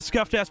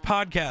Scuffed Ass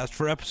Podcast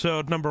for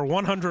episode number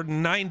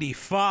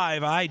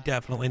 195. I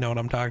definitely know what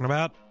I'm talking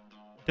about.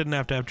 Didn't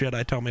have to have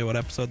Jedi tell me what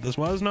episode this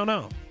was.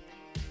 No.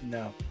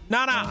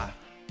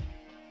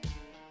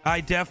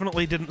 I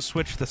definitely didn't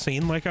switch the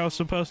scene like I was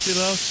supposed to,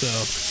 though, so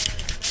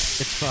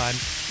it's fine.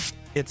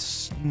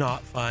 It's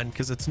not fine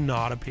because it's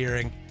not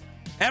appearing.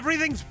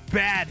 Everything's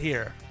bad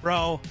here,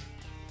 bro.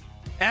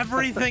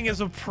 Everything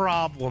is a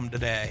problem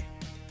today.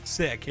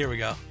 Sick. Here we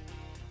go.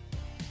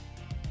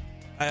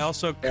 I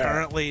also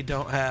currently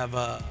don't have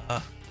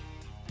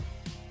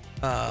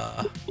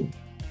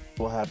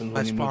what happens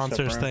my when you move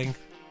sponsors stuff around? thing,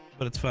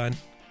 but it's fine.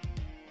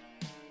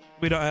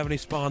 We don't have any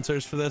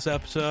sponsors for this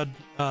episode.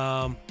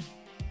 Sure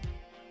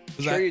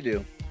you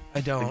do.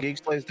 I don't.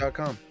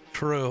 TheGeekSlays.com.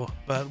 True,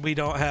 but we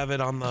don't have it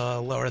on the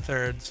lower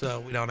third, so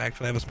we don't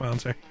actually have a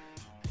sponsor.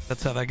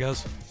 That's how that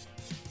goes.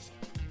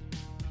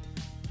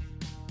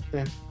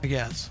 Yeah. I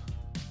guess.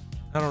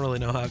 I don't really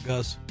know how it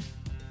goes.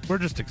 We're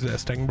just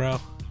existing, bro.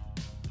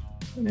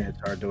 Yeah, it's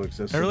hard to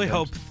exist. I really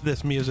hope sometimes.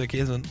 this music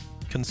isn't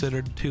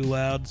considered too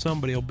loud.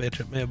 Somebody will bitch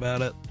at me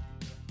about it.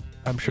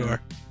 I'm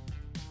sure.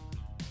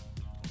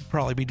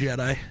 Probably be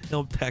Jedi.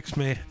 He'll text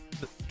me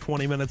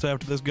 20 minutes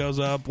after this goes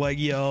up, like,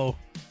 yo.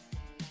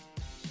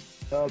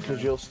 Oh,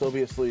 because you'll still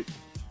be asleep.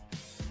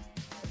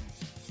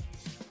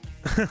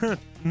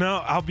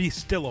 No, I'll be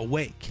still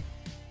awake.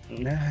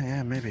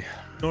 Yeah, maybe.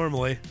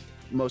 Normally.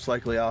 Most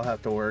likely I'll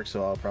have to work,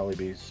 so I'll probably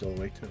be still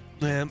awake too.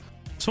 Man.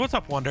 So what's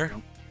up, Wonder?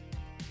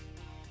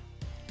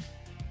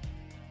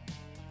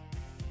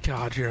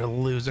 God, you're a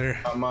loser.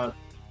 I'm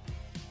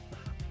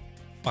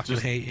Fucking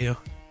just- hate you.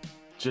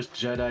 just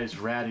Jedi's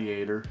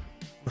radiator.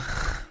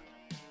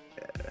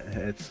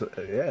 It's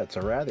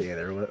a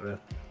radiator. What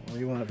do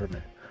you want from me?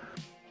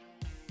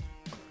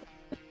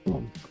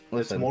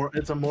 Listen,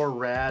 It's a more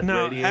rad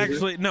No, radiator.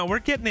 actually, no, we're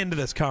getting into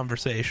this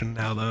conversation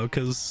now, though,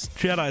 because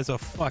Jedi's a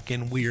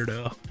fucking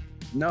weirdo.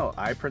 no,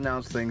 I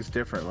pronounce things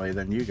differently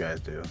than you guys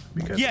do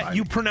because Yeah,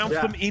 you pronounce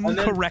them and then-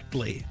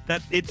 incorrectly.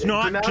 That it's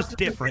not Pronounce just it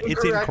different;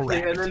 it's incorrectly,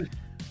 incorrect.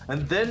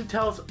 and then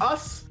tells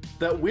us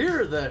that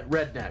we're the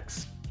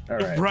rednecks. All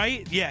right.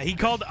 Right? Yeah, he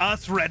called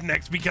us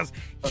rednecks because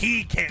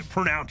he can't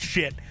pronounce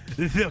shit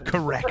the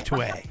correct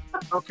way.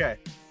 Okay.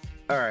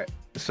 All right.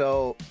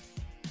 So,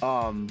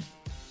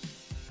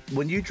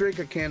 when you drink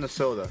a can of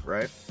soda,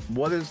 right?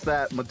 What is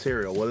that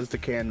material? What is the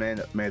can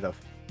made of?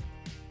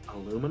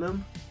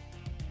 Aluminum?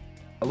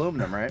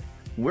 Aluminum, right?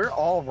 We're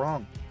all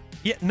wrong.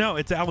 Yeah, no,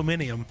 it's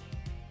aluminium.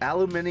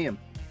 Aluminium.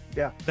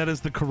 Yeah. That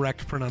is the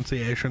correct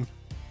pronunciation.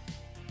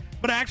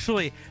 But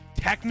actually,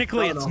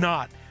 technically, No. it's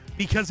not.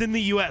 Because in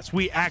the US,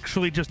 we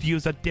actually just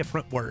use a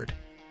different word.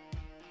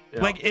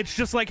 Yeah. Like, it's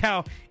just like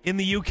how in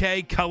the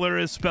UK, color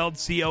is spelled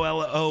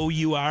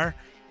C-O-L-O-U-R,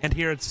 and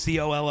here it's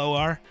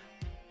C-O-L-O-R.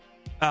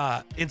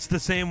 It's the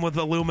same with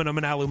aluminum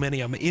and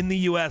aluminium. In the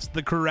US,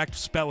 the correct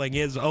spelling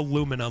is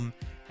aluminum,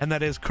 and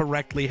that is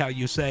correctly how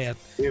you say it.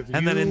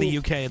 And then in the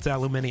UK, it's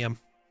aluminium.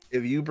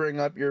 If you bring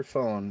up your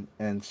phone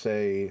and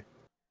say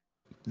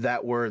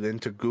that word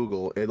into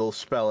Google, it'll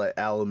spell it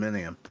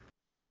aluminium.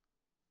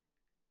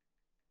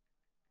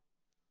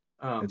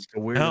 It's the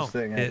weirdest No,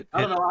 thing.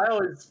 I don't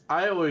know.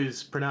 I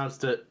always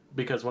pronounced it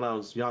because when I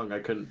was young, I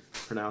couldn't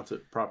pronounce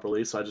it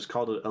properly, so I just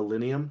called it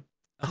alinium.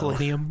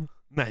 Aluminium.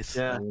 Nice.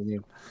 Yeah,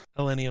 Aluminium.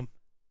 Aluminium.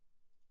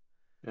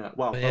 yeah.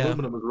 Well, Yeah.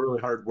 aluminum was a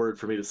really hard word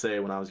for me to say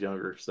when I was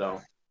younger,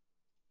 so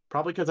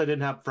probably because I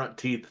didn't have front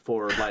teeth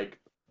for like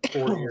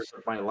 4 years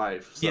of my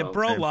life. So, Yeah,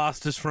 bro same.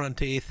 lost his front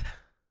teeth.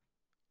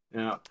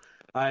 Yeah,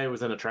 I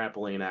was in a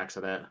trampoline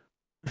accident.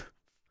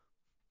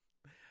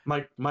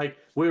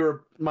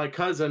 My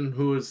cousin,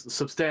 who is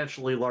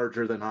substantially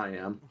larger than I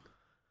am,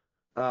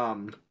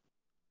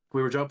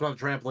 we were jumping on the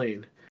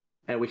trampoline,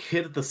 and we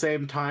hit at the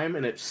same time,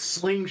 and it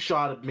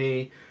slingshotted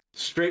me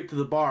straight to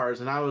the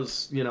bars. And I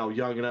was,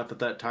 young enough at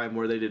that time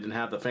where they didn't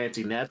have the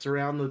fancy nets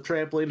around the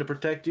trampoline to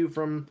protect you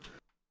from,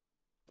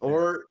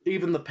 or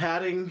even the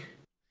padding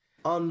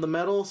on the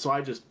metal. So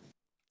I just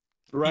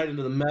right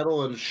into the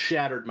metal and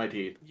shattered my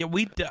teeth. Yeah,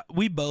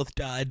 we both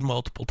died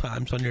multiple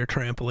times on your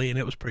trampoline.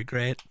 It was pretty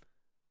great.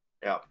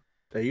 Yeah.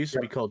 They used to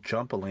be called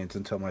jumpalines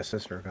until my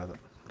sister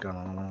got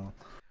on them.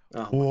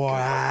 Oh,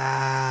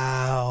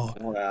 Wow.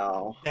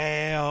 wow.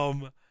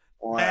 Damn.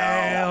 Wow.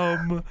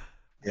 Damn.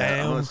 Yeah, I'm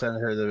Damn. gonna send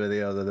her the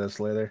video of this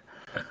later.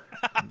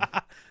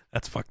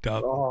 That's fucked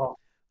up. Oh.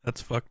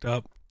 That's fucked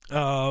up.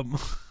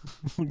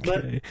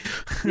 Okay.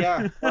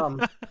 Yeah,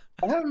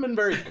 I haven't been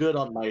very good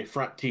on my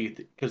front teeth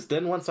because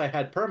then once I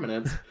had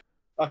permanents,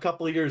 a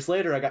couple of years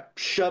later, I got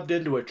shoved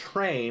into a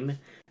train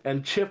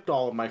and chipped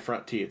all of my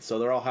front teeth, so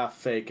they're all half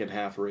fake and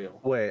half real.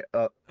 Wait,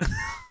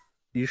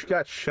 you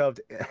got shoved.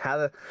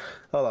 Hold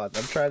on,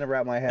 I'm trying to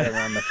wrap my head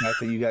around the fact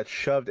that you got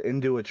shoved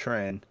into a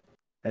train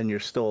and you're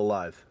still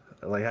alive.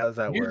 Like, how does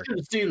that You work? should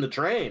have seen the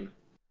train.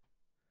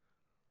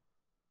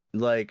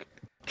 Like,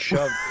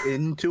 shoved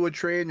into a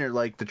train, or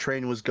like the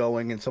train was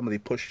going and somebody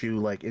pushed you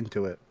like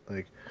into it?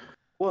 Like,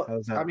 Well,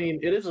 how's that? I mean,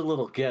 it is a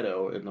little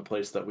ghetto in the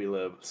place that we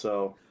live,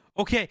 so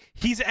Okay,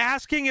 he's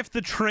asking if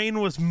the train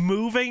was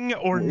moving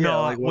or Yeah,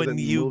 not like, was when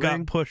it you moving?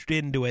 got pushed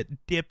into it.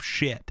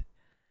 Dipshit.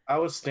 I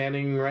was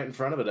standing right in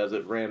front of it as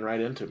it ran right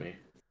into me.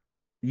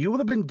 You would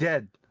have been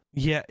dead.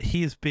 Yeah,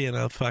 he's being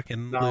a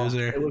fucking No,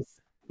 loser.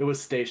 it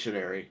was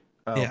stationary.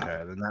 Okay,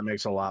 Yeah. then that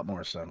makes a lot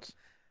more sense.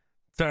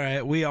 It's all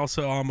right. We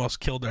also almost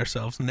killed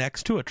ourselves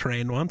next to a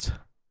train once.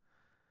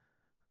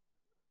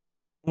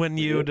 When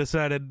you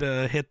decided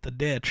to hit the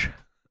ditch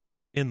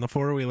in the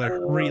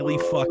four-wheeler really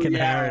fucking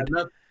hard.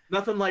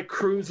 Nothing like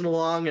cruising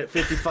along at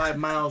 55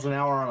 miles an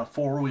hour on a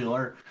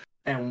four-wheeler.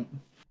 And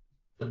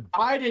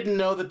I didn't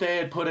know that they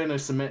had put in a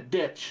cement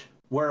ditch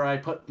where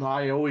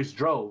I always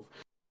drove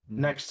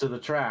next to the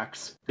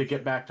tracks to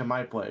get back to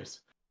my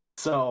place.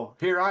 So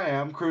here I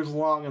am cruising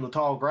along in the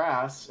tall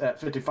grass at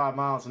 55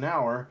 miles an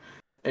hour,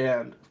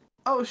 and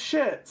oh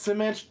shit,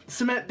 cement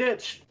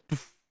ditch.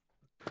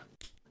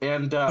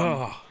 And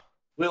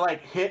we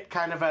like hit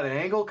kind of at an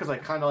angle because I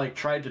kind of like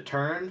tried to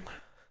turn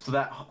so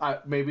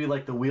that maybe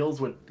like the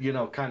wheels would, you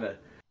know, kind of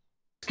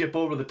skip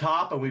over the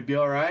top and we'd be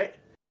all right.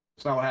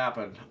 That's not what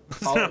happened.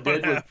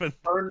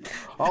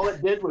 All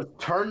it did was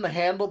turn the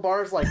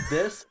handlebars like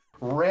this,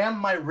 ram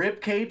my rib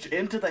cage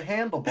into the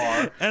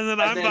handlebar, and then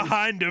I'm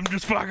behind him,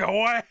 just fucking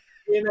away.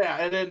 Yeah,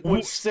 and then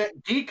would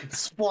set Geek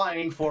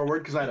flying forward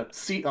because I had a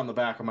seat on the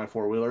back of my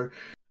four-wheeler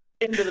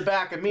into the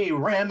back of me,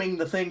 ramming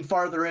the thing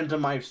farther into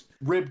my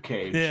rib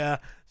cage. Yeah.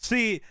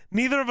 See,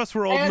 neither of us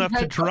were old enough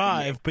to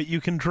drive, but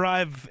you can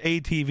drive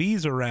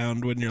ATVs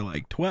around when you're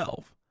like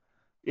 12.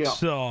 Yeah.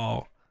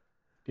 So.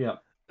 Yeah.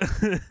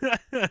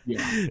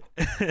 Yeah.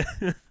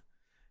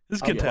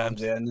 It's good times.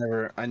 Yeah,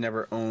 I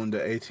never owned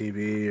an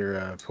ATV or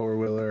a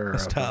four-wheeler or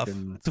it's tough.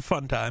 It's a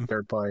fun time.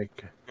 Dirt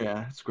bike.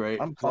 Yeah, it's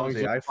great. I'm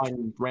clumsy. I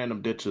find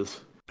random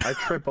ditches. I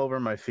trip over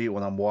my feet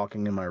when I'm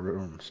walking in my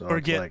room. So or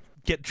it's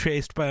get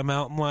chased by a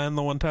mountain lion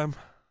the one time.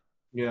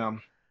 Yeah.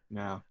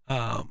 Yeah.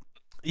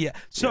 Yeah.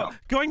 So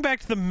going back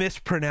to the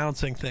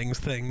mispronouncing thing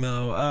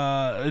though,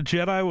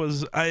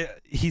 Jedi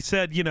he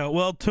said, you know,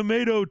 well,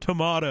 tomato,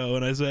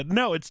 and I said,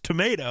 no, it's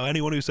tomato.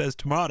 Anyone who says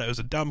tomato is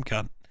a dumb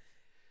cunt.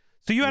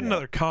 So you had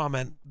another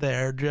comment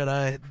there,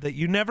 Jedi, that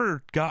you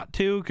never got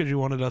to because you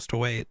wanted us to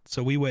wait.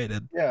 So we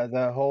waited. Yeah,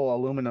 the whole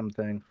aluminum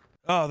thing.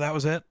 Oh, that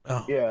was it?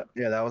 Oh. Yeah,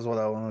 that was what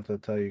I wanted to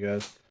tell you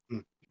guys.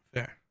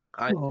 Fair.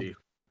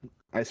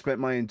 I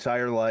spent my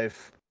entire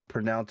life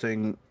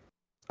pronouncing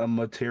a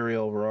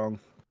material wrong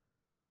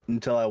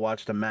until I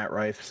watched a Matt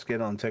Rife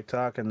skit on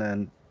TikTok, and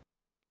then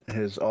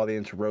his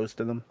audience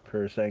roasted him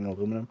for saying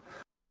aluminum.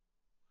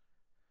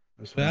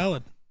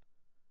 Valid.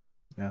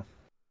 Yeah.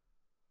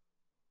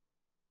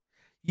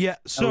 Yeah,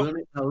 so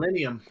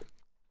Millennium.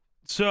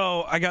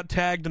 So I got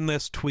tagged in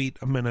this tweet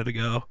a minute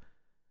ago.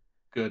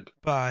 Good.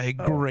 By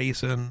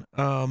Grayson.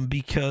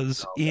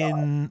 Because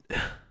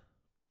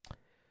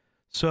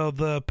so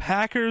the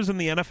Packers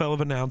and the NFL have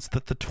announced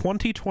that the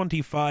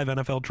 2025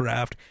 NFL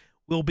draft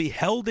will be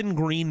held in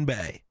Green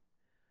Bay.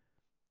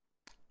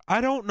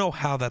 I don't know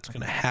how that's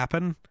going to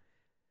happen.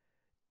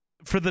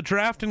 For the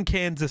draft in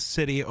Kansas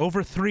City,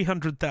 over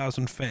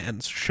 300,000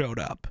 fans showed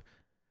up.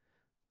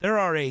 There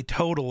are a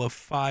total of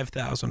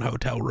 5,000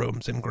 hotel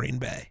rooms in Green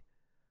Bay.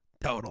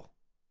 Total.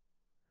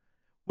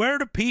 Where are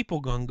the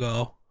people gonna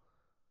go?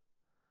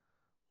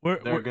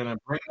 They're gonna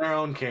bring their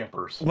own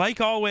campers.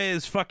 Like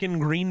always, fucking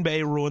Green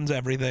Bay ruins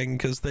everything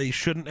because they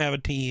shouldn't have a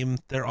team.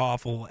 They're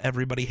awful.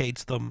 Everybody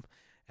hates them.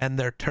 And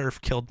their turf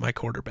killed my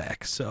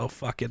quarterback. So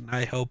fucking,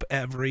 I hope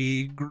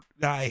Green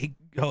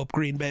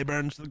Bay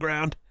burns to the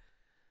ground.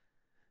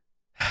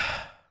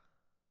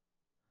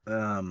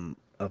 I'm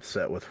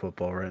upset with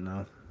football right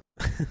now.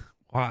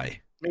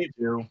 Why? Me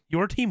too.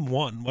 Your team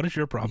won. What is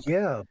your problem?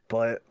 Yeah,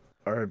 but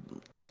our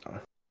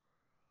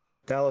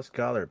Dallas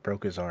Goedert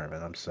broke his arm,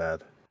 and I'm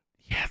sad.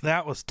 Yeah,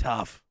 that was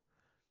tough.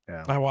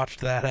 Yeah, I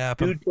watched that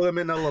happen. Dude put him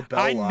in a lapel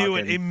I lock knew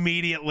it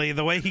immediately.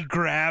 The way he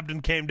grabbed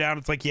and came down,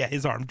 it's like, yeah,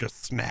 his arm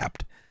just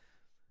snapped.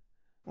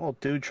 Well,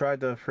 dude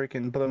tried to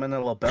freaking put him in a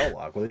lapel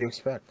lock. What do you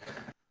expect?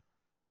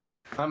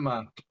 I'm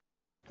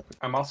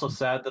also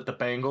sad that the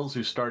Bengals,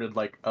 who started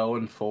like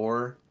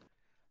 0-4,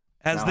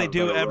 as they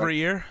do every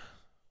year.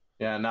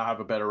 Yeah, now have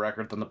a better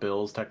record than the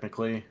Bills,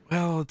 technically.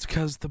 Well, it's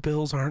because the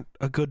Bills aren't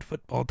a good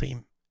football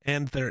team,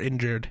 and they're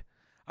injured.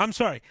 I'm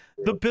sorry.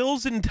 The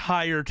Bills'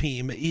 entire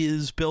team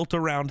is built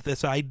around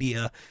this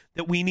idea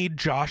that we need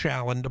Josh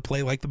Allen to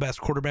play like the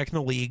best quarterback in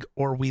the league,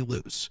 or we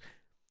lose.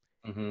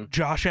 Mm-hmm.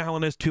 Josh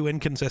Allen is too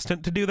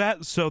inconsistent to do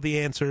that, so the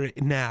answer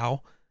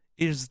now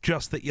is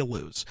just that you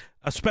lose,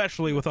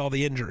 especially with all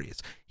the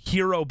injuries.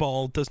 Hero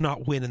ball does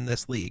not win in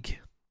this league.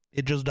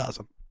 It just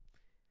doesn't.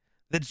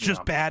 It's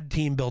just bad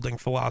team building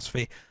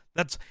philosophy.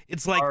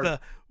 It's like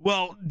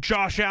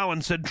Josh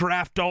Allen said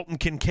draft Dalton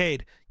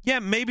Kincaid. Yeah,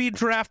 maybe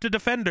draft a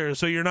defender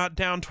so you're not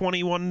down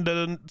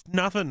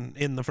 21-0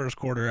 in the first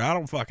quarter. I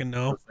don't fucking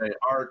know.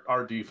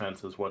 Our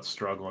defense is what's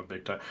struggling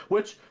big time.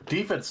 Which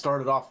defense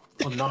started off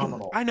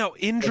phenomenal. I know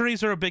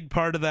injuries are a big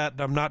part of that.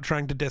 I'm not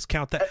trying to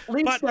discount that. At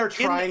least they're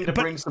trying to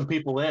bring some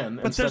people in.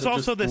 But there's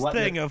also this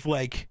thing of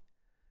like,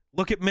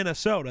 look at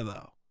Minnesota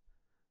though.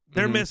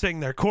 They're missing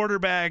their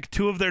quarterback,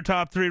 2 of their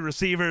top 3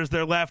 receivers,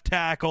 their left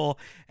tackle,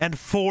 and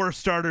 4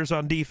 starters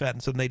on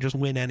defense, and they just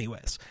win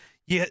anyways.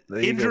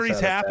 Injuries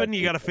happen.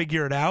 You got to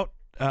figure it out.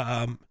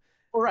 Well,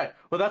 right.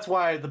 Well, that's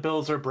why the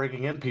Bills are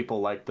bringing in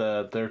people like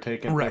they're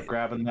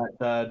grabbing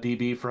that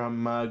DB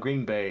from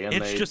Green Bay, and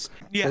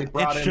they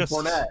brought in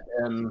Fournette,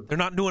 and they're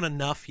not doing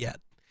enough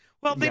yet.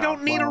 Well, they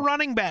don't need a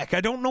running back.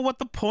 I don't know what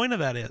the point of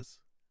that is.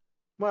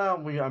 Well,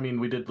 we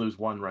did lose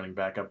one running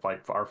back of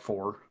like our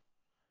 4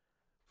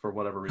 for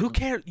whatever reason. Who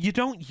cares? You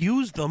don't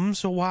use them,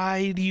 so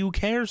why do you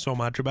care so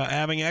much about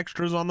having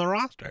extras on the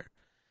roster?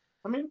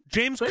 I mean,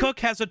 James Cook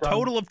has a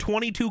total of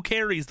 22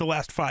 carries the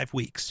last 5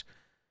 weeks.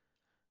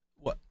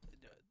 What?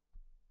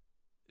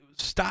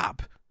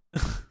 Stop.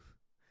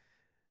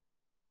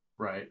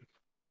 Right.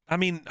 I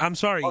mean, I'm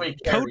sorry.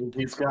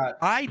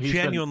 I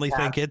genuinely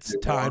think it's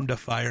time to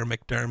fire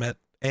McDermott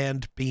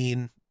and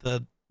Bean,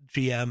 the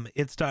GM.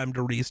 It's time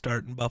to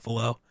restart in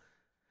Buffalo.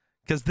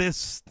 Because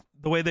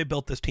the way they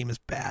built this team is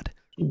bad.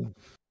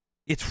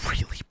 It's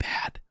really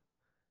bad.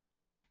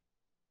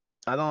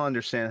 I don't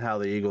understand how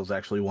the Eagles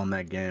actually won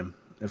that game,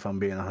 if I'm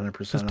being 100% honest.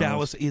 Because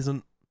Dallas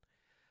isn't.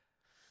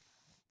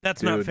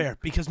 That's not fair,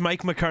 because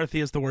Mike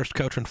McCarthy is the worst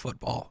coach in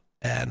football,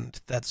 and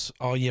that's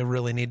all you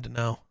really need to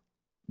know.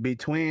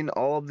 Between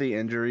all of the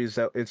injuries,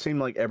 it seemed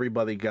like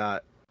everybody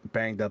got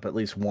banged up at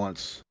least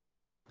once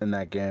in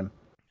that game.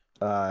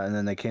 And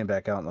then they came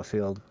back out in the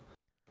field,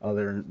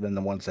 other than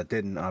the ones that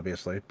didn't,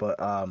 obviously. But,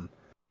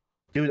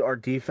 dude, our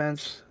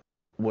defense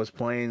was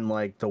playing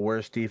like the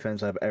worst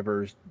defense I've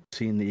ever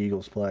seen the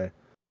Eagles play.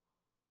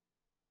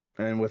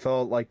 And with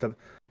all, like,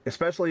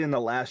 especially in the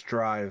last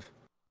drive,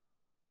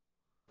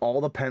 all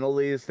the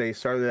penalties, they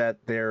started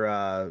at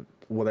their,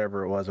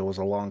 whatever it was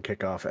a long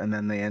kickoff, and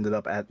then they ended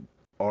up at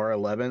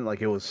R11.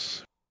 Like, it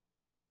was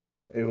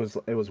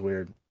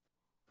weird.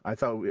 I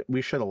thought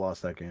we should have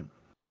lost that game.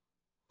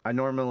 I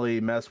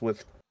normally mess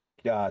with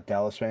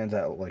Dallas fans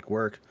at like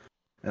work,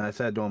 and I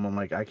said to them, I'm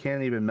like, I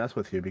can't even mess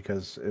with you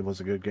because it was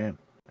a good game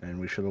and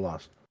we should have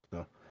lost.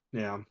 So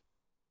yeah,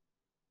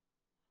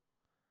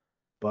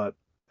 but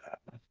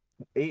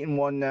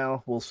 8-1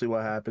 now. We'll see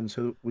what happens.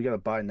 We got to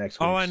bye next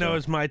week. All I know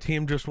is my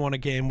team just won a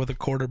game with a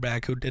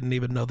quarterback who didn't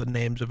even know the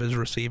names of his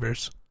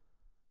receivers.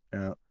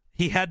 Yeah.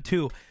 He had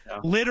to. Yeah.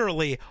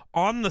 Literally,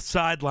 on the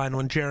sideline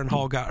when Jaron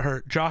Hall got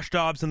hurt, Josh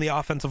Dobbs and the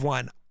offensive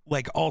line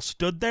like all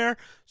stood there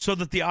so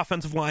that the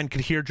offensive line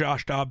could hear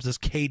Josh Dobbs'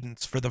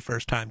 cadence for the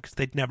first time because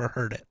they'd never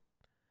heard it.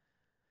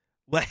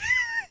 Like,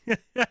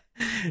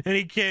 and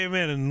he came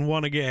in and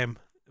won a game.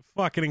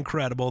 Fucking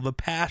incredible. The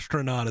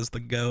Pastronaut is the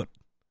GOAT.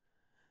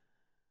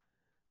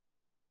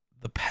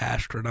 The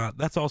Pastronaut.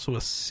 That's also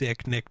a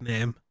sick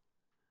nickname.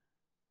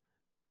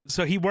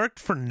 So he worked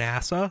for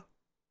NASA,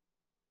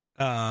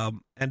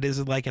 and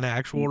is like an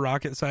actual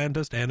rocket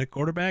scientist and a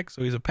quarterback,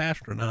 so he's a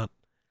Pastronaut.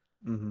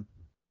 Mm-hmm.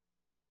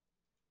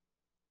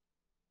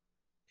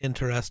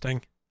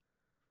 Interesting.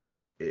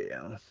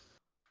 Yeah.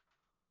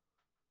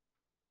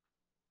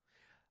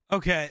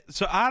 Okay,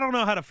 so I don't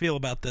know how to feel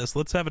about this.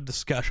 Let's have a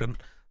discussion.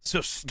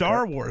 So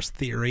Star Wars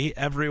Theory,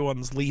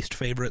 everyone's least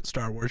favorite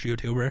Star Wars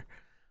YouTuber.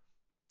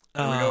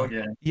 There we go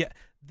again. Yeah,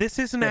 this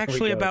isn't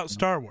actually about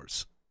Star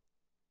Wars.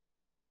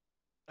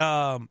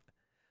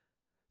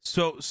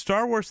 So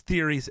Star Wars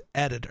Theory's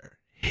editor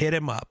hit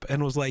him up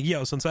and was like,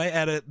 yo, since I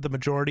edit the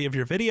majority of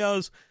your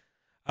videos,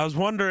 I was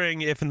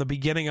wondering if in the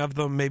beginning of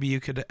them, maybe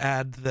you could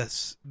add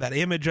that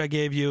image I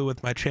gave you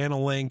with my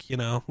channel link, you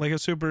know, like a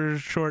super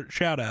short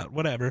shout out,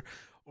 whatever,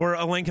 or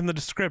a link in the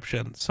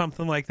description,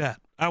 something like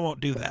that. I won't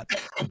do that.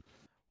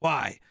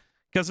 Why?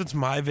 Because it's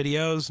my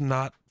videos,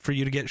 not for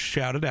you to get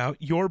shouted out.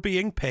 You're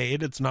being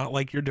paid. It's not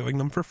like you're doing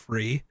them for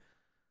free.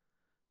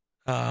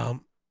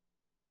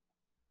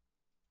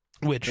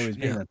 Which, he's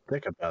being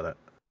thick about it.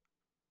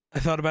 I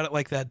thought about it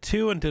like that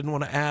too and didn't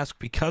want to ask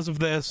because of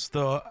this,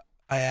 though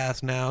I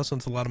ask now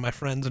since a lot of my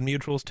friends and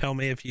mutuals tell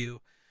me if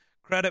you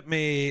credit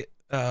me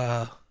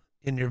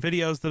in your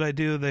videos that I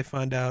do, they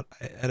find out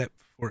I edit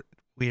for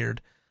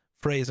weird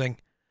phrasing.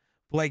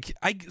 Like,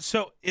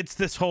 so it's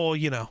this whole,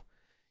 you know,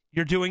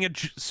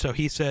 so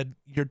he said,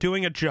 you're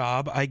doing a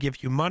job, I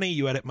give you money,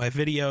 you edit my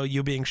video,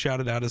 you being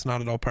shouted out is not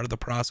at all part of the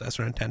process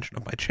or intention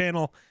of my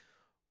channel.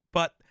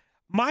 But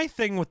my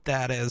thing with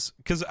that is,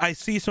 because I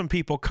see some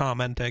people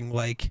commenting,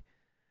 like,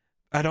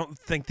 I don't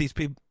think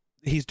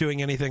he's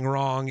doing anything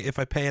wrong. If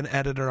I pay an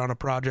editor on a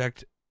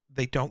project,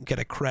 they don't get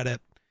a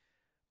credit.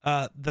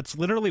 That's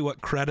literally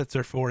what credits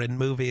are for in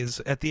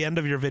movies. At the end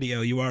of your video,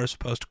 you are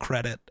supposed to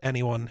credit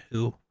anyone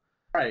who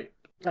I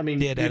mean,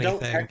 did anything. Don't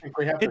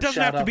technically have to it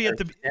doesn't have to be at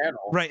the channel.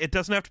 Right. It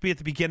doesn't have to be at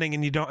the beginning,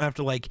 and you don't have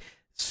to like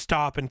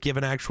stop and give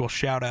an actual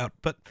shout out.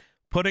 But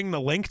putting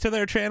the link to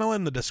their channel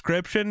in the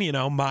description, you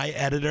know, my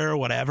editor or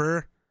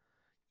whatever,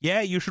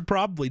 yeah, you should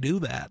probably do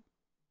that.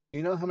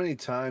 You know how many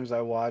times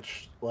I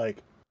watch like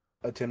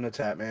a Tim the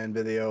Tatman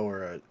video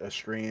or a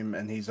stream,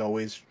 and he's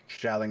always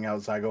shouting out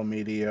Zygo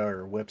Media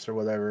or Whips or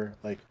whatever.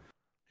 Like,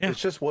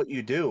 it's just what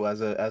you do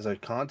as a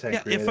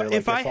content creator.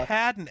 If I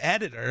had an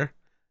editor,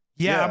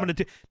 Yeah, Yeah. I'm gonna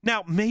do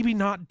now. Maybe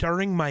not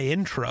during my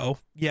intro.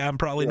 Yeah, I'm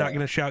probably not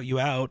gonna shout you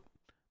out,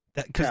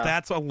 because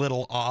that's a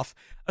little off.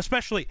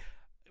 Especially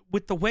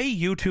with the way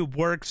YouTube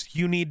works,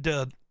 you need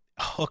to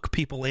hook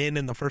people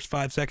in the first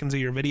 5 seconds of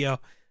your video.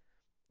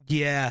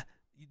 Yeah,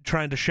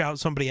 trying to shout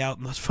somebody out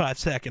in those 5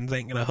 seconds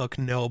ain't gonna hook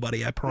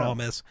nobody. I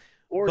promise.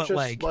 Or But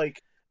just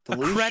like the a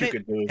least you credit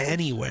could do is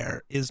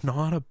anywhere is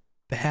not a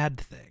bad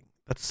thing.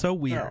 That's so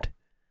weird.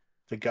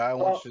 the guy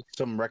wants just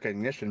some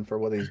recognition for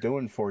what he's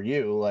doing for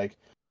you. Like,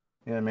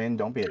 you know what I mean?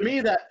 Don't be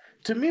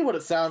To me, what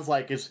it sounds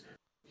like is,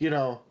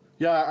 yeah,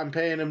 I'm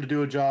paying him to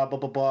do a job, blah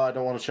blah blah. I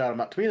don't want to shout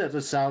him out. To me, that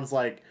just sounds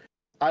like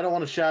I don't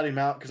want to shout him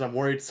out because I'm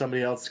worried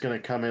somebody else is going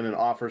to come in and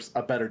offer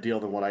a better deal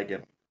than what I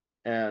give him.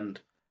 And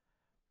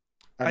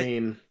I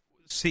mean,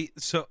 see,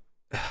 so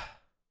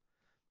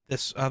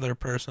this other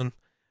person,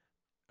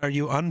 are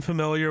you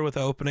unfamiliar with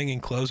opening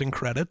and closing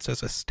credits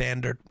as a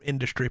standard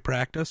industry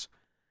practice?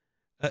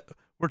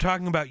 We're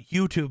talking about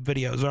YouTube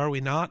videos, are we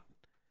not?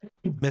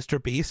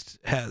 Mr. Beast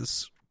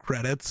has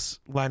credits.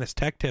 Linus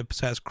Tech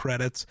Tips has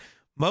credits.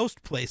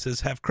 Most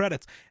places have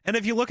credits. And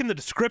if you look in the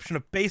description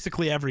of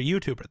basically every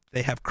YouTuber,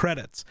 they have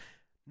credits.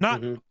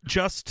 Not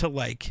just to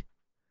like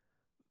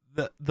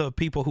the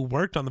people who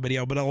worked on the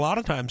video, but a lot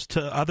of times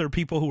to other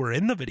people who were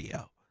in the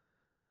video.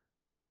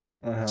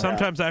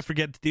 Sometimes I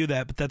forget to do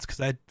that, but that's because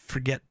I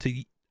forget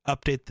to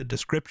update the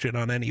description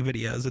on any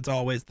videos. It's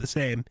always the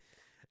same.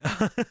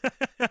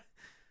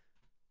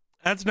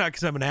 That's not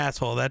because I'm an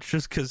asshole. That's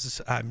just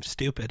because I'm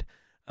stupid.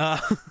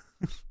 But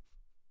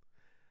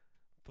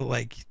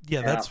like,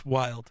 yeah, that's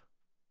wild.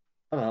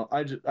 I don't know.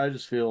 I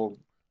just feel,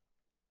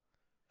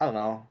 I don't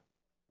know.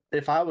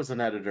 If I was an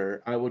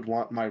editor, I would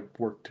want my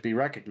work to be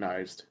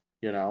recognized.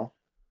 Yeah.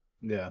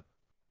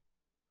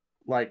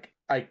 Like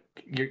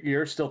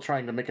you're still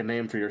trying to make a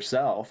name for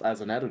yourself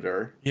as an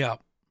editor. Yeah.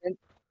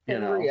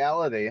 In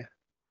reality,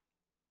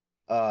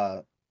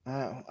 I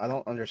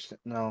don't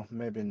understand. No,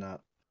 maybe not.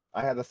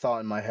 I had a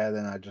thought in my head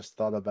and I just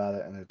thought about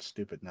it and it's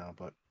stupid now.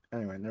 But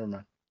anyway, never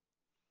mind.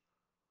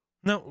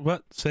 No,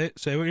 what? Say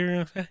what you're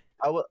gonna say.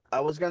 I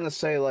was gonna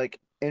say,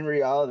 like, in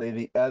reality,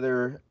 the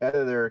other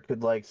editor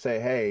could like say,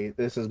 "Hey,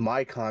 this is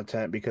my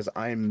content because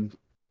I'm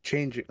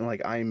changing,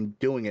 like I'm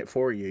doing it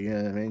for you." You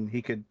know what I mean?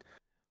 He could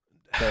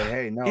say,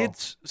 "Hey, no."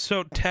 It's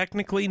so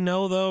technically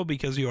no, though,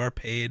 because you are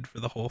paid for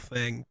the whole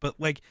thing. But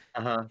like,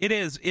 it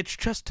is. It's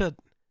just a.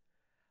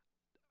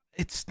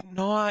 It's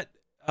not.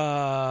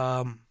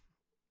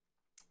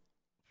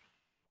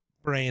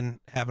 Brain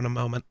having a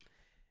moment.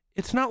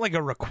 It's not like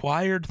a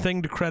required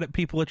thing to credit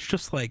people. It's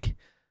just like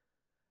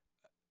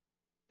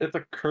it's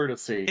a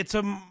courtesy. It's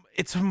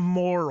a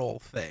moral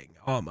thing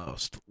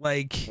almost.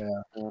 Like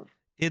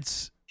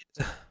it's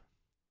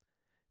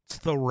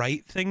the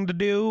right thing to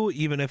do,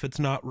 even if it's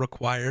not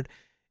required.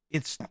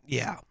 It's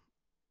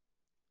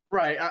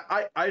right.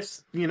 I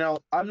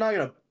I'm not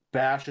gonna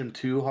bash him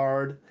too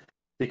hard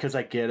because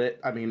I get it.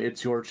 I mean,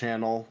 it's your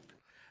channel.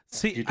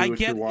 See, I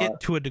get it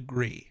to a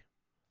degree,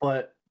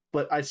 but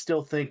I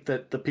still think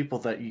that the people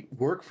that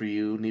work for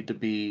you need to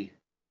be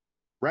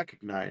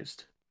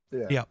recognized.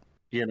 Yeah.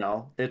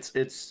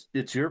 It's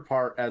your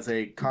part as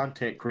a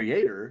content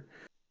creator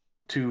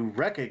to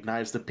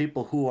recognize the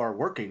people who are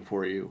working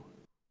for you.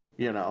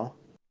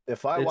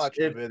 If I watch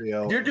a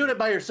video, you're doing it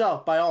by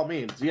yourself, by all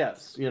means,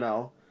 yes.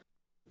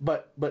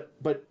 But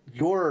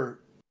you're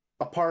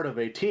a part of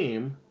a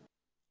team,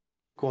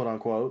 quote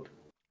unquote.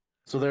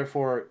 So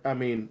therefore, I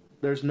mean,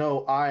 there's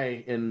no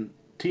I in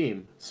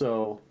team.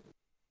 So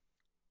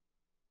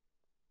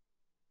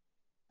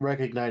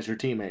recognize your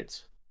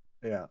teammates.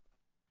 Yeah.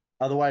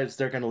 Otherwise,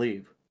 they're going to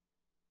leave.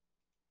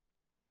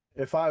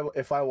 If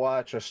I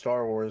watch a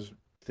Star Wars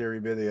theory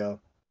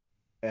video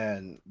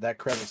and that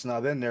credit's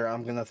not in there,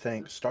 I'm gonna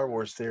think Star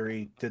Wars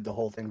theory did the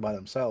whole thing by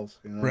themselves.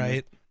 You know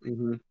right? I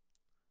mean?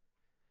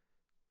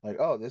 Like,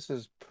 oh, this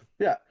is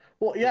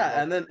Well,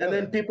 yeah, and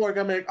then people are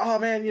gonna be like, oh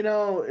man,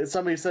 if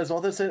somebody says, oh,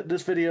 this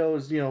video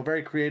is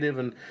very creative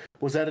and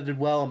was edited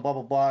well and blah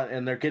blah blah,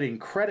 and they're getting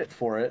credit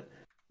for it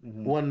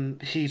when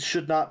he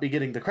should not be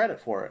getting the credit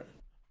for it.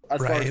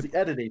 As far as the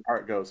editing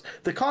part goes,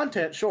 the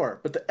content, sure,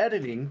 but the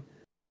editing,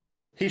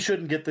 he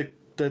shouldn't get the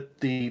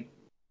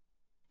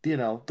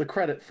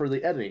credit for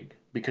the editing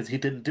because he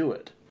didn't do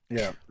it.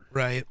 Yeah.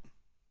 Right.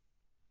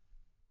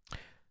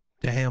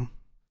 Damn.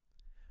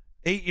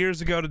 8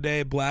 years ago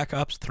today, Black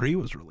Ops 3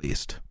 was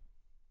released.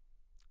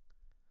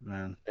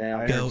 Man, I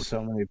heard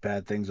so many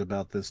bad things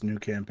about this new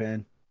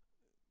campaign.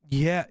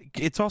 Yeah,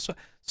 it's also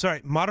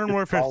Modern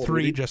Warfare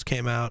 3 just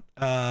came out,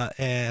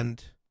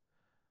 and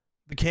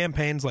the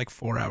campaign's like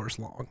 4 hours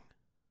long.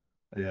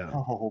 Yeah.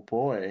 Oh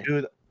boy,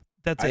 dude,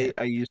 that's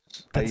I used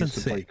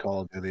to play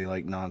Call of Duty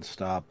like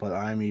nonstop, but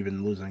I'm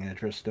even losing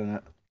interest in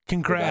it.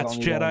 Congrats,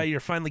 Jedi! You're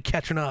finally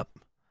catching up,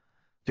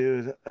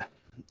 dude.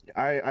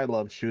 I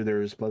love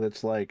shooters, but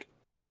it's like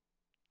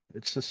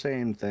it's the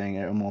same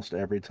thing almost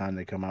every time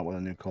they come out with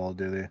a new Call of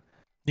Duty.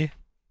 Yeah,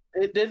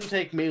 it didn't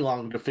take me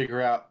long to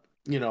figure out.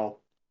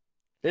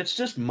 It's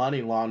just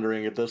money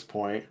laundering at this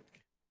point.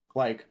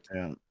 Like,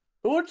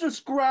 we'll just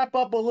scrap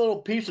up a little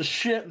piece of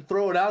shit and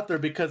throw it out there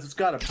because it's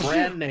got a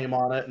brand name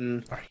on it,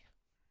 and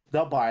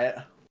they'll buy it.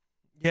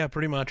 Yeah,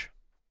 pretty much.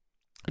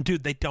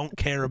 Dude, they don't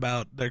care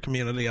about their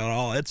community at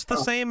all. It's the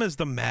same as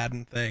the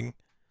Madden thing.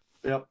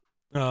 Yep.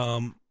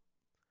 So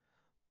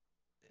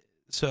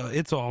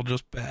it's all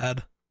just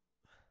bad.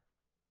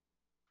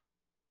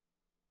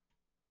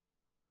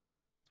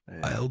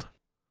 Wild.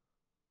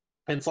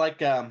 It's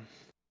like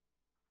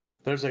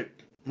there's a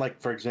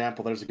for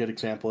example, there's a good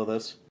example of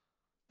this.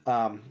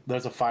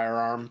 There's a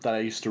firearm that I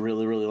used to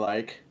really, really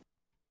like,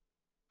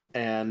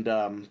 and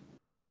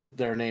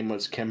their name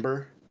was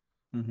Kimber.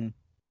 Mm-hmm.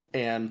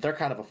 And they're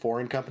kind of a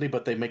foreign company,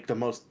 but they make the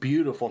most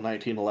beautiful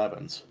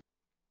 1911s.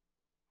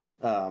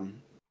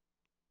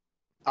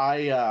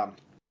 I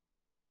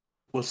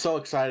was so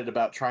excited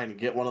about trying to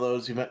get one of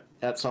those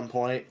at some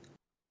point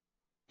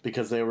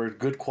because they were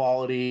good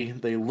quality,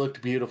 they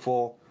looked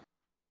beautiful.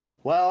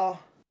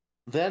 Well,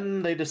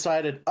 then they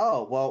decided,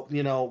 oh, well,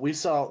 we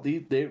sell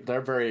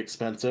they're very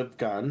expensive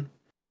gun.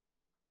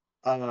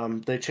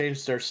 They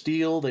changed their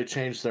steel, they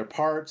changed their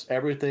parts,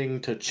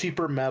 everything to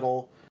cheaper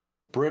metal,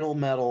 brittle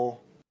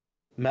metal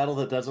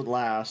that doesn't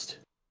last,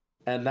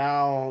 and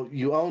now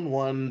you own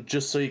one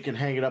just so you can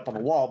hang it up on the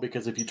wall,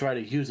 because if you try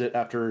to use it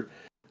after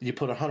you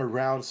put 100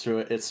 rounds through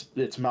it, it's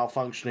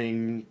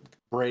malfunctioning,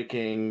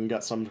 breaking,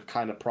 got some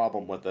kind of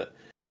problem with it.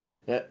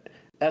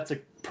 That's a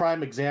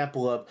prime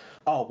example of,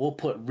 we'll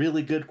put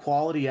really good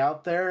quality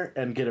out there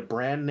and get a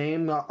brand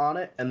name on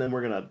it, and then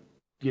we're gonna,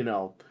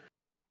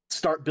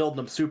 start building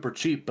them super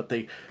cheap, but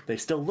they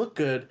still look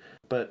good,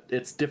 but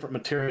it's different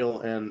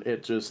material, and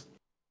it just,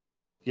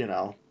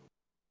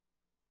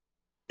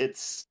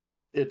 it's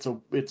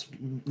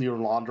you're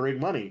laundering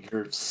money.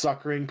 You're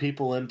suckering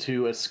people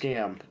into a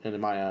scam, in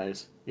my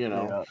eyes.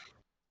 Yeah.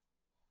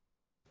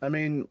 I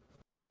mean,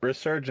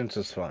 Resurgence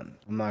is fun.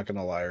 I'm not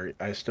gonna lie.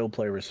 I still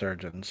play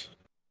Resurgence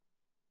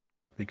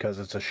because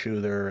it's a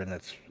shooter, and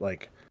it's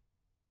like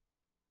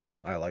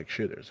I like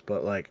shooters,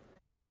 but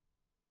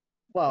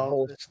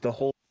well, the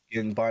whole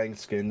buying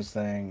skins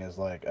thing is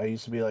like, I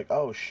used to be like,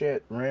 oh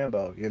shit,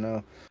 Rambo,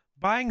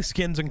 Buying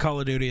skins in Call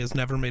of Duty has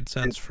never made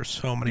sense for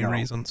so many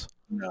reasons.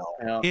 No.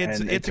 Yeah.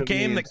 It's a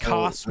game that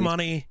costs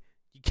money.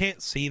 You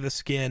can't see the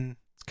skin.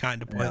 It's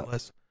kind of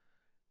pointless.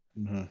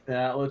 Mm-hmm.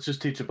 Yeah, let's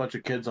just teach a bunch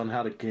of kids on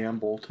how to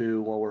gamble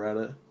too while we're at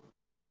it.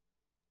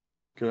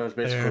 Because that's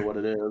basically what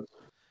it is.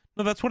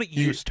 No, that's what it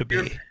used to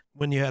be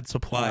when you had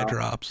supply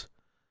drops.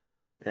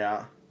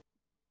 Yeah.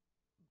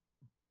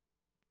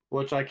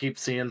 Which I keep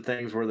seeing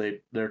things where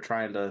they're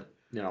trying to,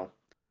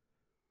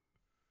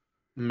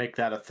 make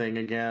that a thing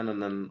again,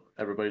 and then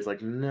everybody's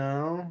like,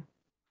 no,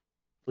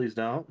 please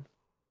don't.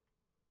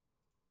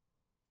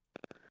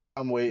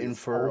 I'm waiting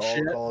for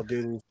all Call of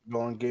Duty to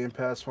go on Game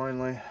Pass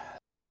finally.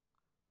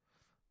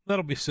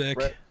 That'll be sick.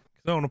 Right.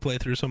 I want to play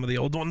through some of the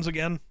old ones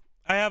again.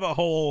 I have a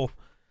whole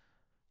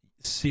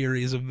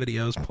series of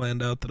videos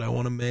planned out that I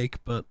want to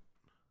make, but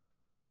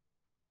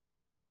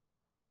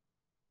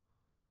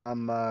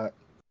I'm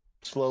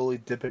slowly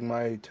dipping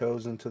my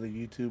toes into the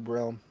YouTube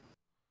realm.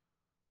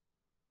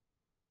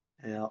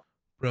 Yeah.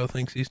 Bro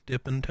thinks he's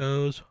dipping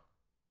toes.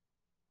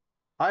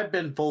 I've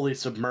been fully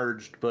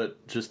submerged,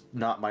 but just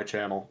not my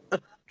channel.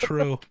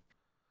 True.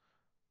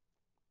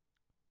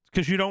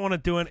 Because you don't want to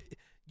do it.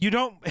 You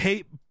don't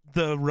hate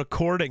the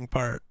recording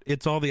part.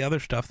 It's all the other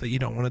stuff that you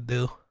don't want to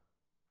do.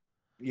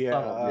 Yeah. The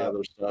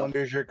other stuff.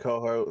 Wonder's your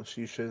co-host.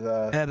 You should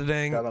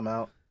editing. shout him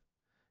out.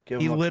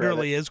 He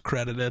literally is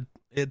credited.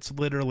 It's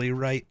literally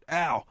right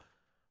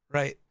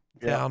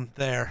down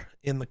there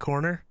in the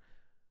corner.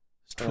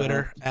 His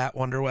Twitter at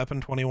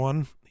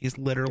WonderWeapon21. He's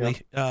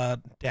literally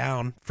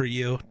down for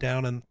you,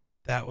 down and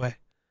that way.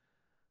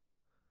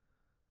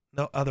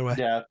 No other way.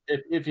 Yeah,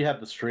 if you have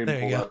the stream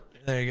there you go. up.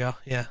 There you go.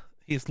 Yeah,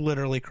 he's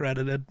literally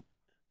credited.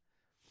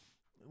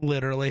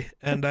 Literally,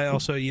 and I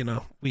also,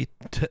 we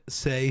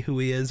say who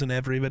he is in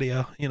every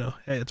video.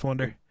 Hey, it's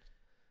Wonder.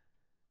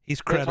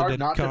 He's credited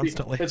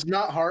constantly. It's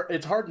not hard.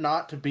 It's hard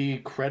not to be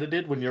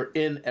credited when you're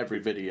in every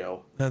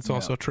video. That's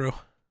also true.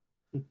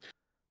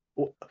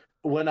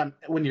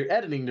 When you're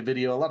editing the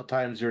video, a lot of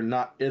times you're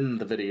not in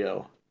the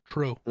video.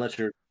 True. Unless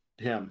you're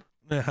him.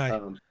 Hi.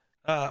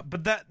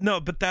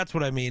 But that's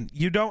what I mean.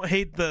 You don't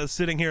hate the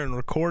sitting here and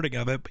recording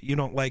of it, but you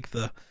don't like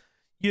the.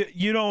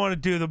 You don't want to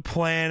do the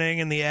planning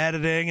and the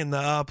editing and the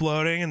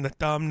uploading and the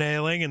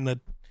thumbnailing and the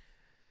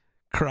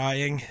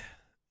crying.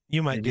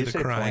 You might do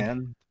the crying.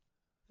 Plan?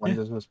 When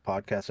does this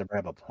podcast ever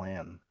have a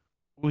plan?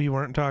 We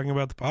weren't talking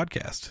about the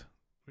podcast.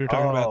 We were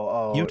talking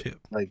about YouTube.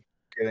 Like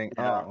getting.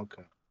 Oh,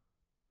 okay.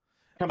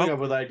 Coming up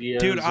with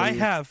ideas. Dude, I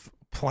have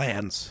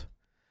plans.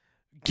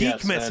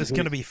 Geekmas is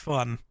going to be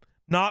fun.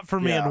 Not for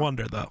me and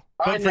Wonder, though.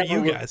 But for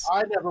you guys.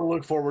 I never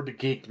look forward to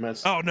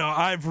Geekmas. Oh, no.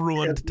 I've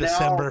ruined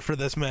December for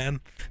this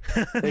man.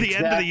 The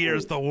end of the year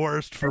is the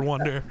worst for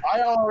Wonder.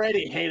 I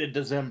already hated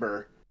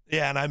December.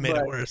 Yeah, and I made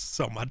it worse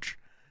so much.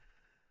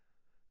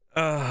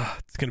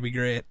 It's going to be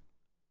great.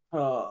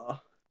 No,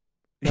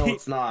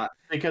 it's not.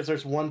 Because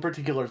there's one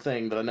particular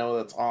thing that I know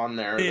that's on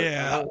there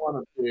that I don't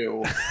want to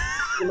do.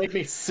 gonna make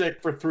me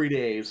sick for 3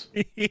 days.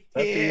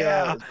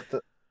 Yeah.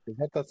 Is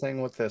that the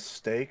thing with the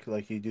steak?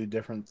 Like you do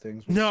different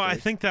things with No, steak? I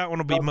think that one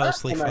will be Well, that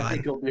mostly one I fine.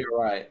 think it'll be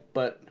alright,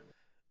 but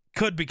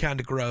Could be kind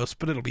of gross,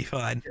 but it'll be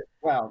fine.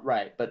 well,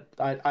 right. But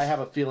I have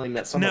a feeling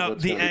that some of No,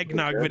 it's the gonna be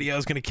eggnog good. video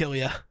is going to kill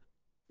you.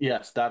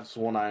 Yes, that's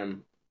one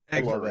I'm. I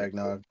love for.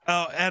 eggnog.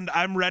 Oh, and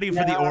I'm ready for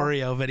the Yeah.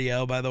 Oreo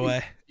video, by the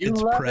way. You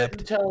It's love prepped.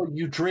 it until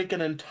you drink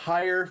an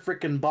entire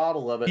freaking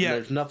bottle of it, Yeah. and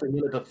there's nothing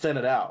in it to thin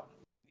it out.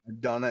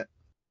 I've done it.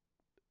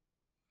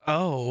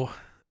 Oh,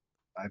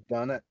 I've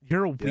done it.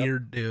 you're a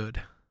weird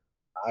dude.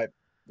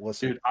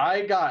 Listen, Dude,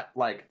 I got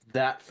like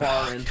that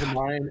far Oh, into God.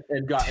 mine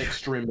and got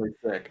extremely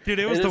sick. Dude,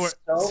 it was It the is worst.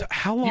 so- So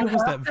how You long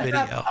was that have to video?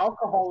 have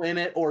alcohol in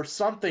it or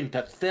something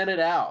to thin it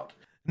out.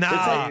 It's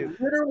Nah. like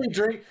literally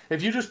drink.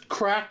 If you just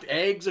cracked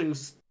eggs and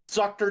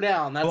sucked her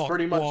down, that's Block,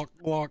 pretty much. block,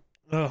 block.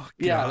 Oh, God.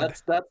 Yeah,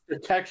 that's the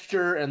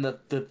texture and the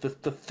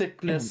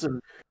thickness and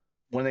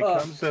when it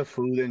comes to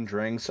food and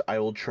drinks, I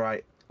will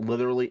try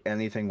literally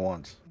anything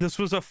once. This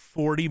was a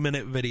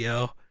 40-minute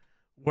video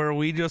where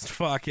we just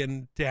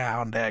fucking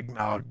downed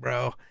eggnog,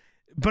 bro.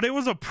 But it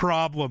was a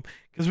problem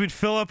because we'd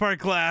fill up our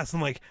glass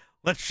and like,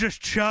 let's just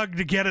chug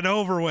to get it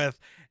over with.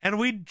 And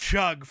we'd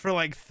chug for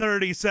like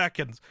 30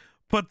 seconds,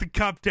 put the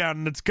cup down,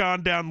 and it's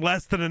gone down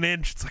less than an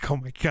inch. It's like, oh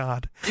my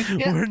God,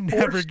 we're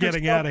never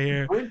getting out of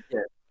here.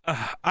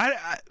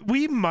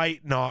 We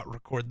might not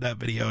record that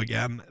video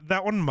again.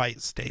 That one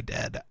might stay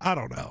dead. I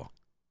don't know.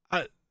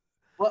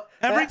 Well,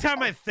 Every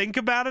time I think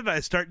about it, I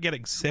start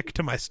getting sick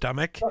to my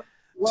stomach.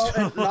 Well,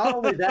 and not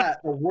only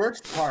that, the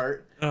worst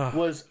part Ugh.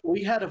 was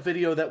we had a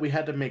video that we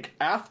had to make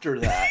after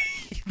that.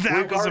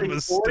 That was a regarding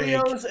mistake.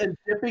 Oreos and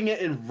dipping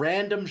it in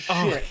random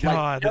shit.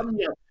 God.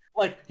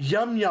 Like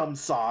yum yum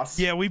sauce.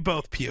 Yeah, we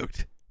both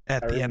puked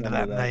at I the end of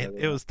that remember that night.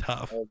 video. It was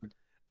tough. Oh,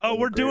 Oh,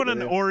 we're great doing an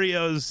video.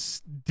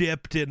 Oreos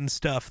dipped in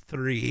stuff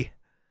 3.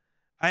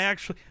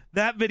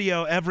 That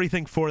video,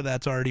 everything for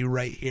that's already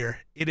right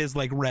here. It is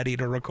like ready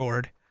to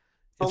record.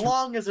 So It's-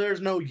 long as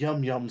there's no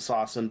yum yum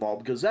sauce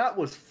involved, because that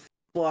was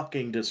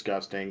fucking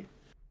disgusting.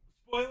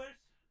 Spoilers?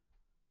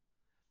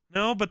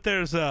 No, but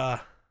there's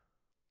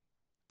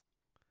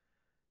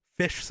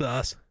fish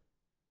sauce.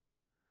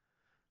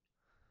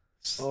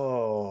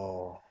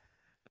 Oh,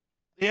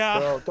 Yeah.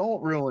 bro,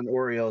 don't ruin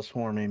Oreos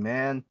for me,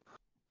 man.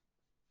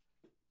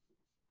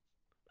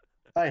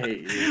 I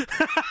hate you.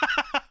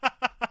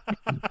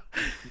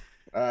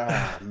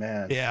 Ah,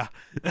 man. Yeah.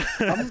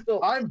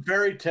 I'm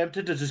very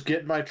tempted to just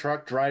get in my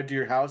truck, drive to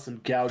your house,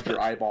 and gouge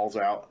your eyeballs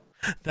out.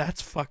 That's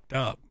fucked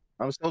up.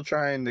 I'm still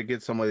trying to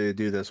get somebody to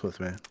do this with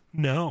me.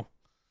 No.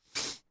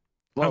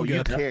 Well, I'm you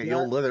good. can't.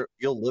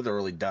 You'll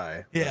literally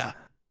die. Yeah.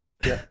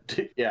 Yeah,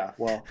 yeah.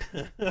 Well,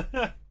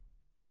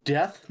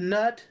 death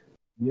nut.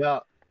 Yeah.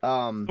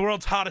 The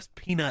world's hottest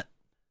peanut.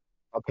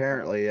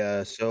 Apparently,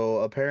 yeah.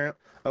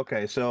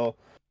 Okay, so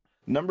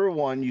number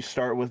one, you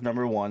start with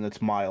number one.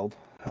 It's mild.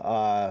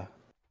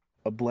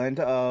 A blend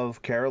of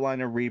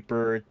Carolina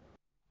Reaper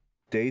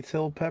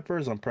Datil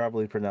peppers. I'm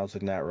probably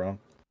pronouncing that wrong.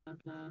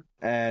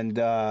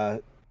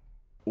 And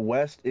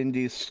West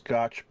Indies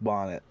Scotch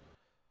bonnet.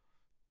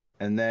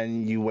 And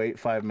then you wait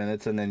 5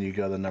 minutes, and then you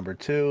go to number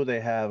two. They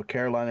have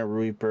Carolina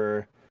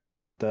Reaper,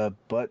 the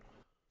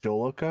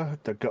Jolica.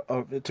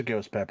 It's a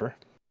ghost pepper.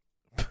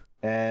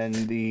 And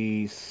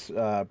the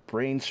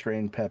brain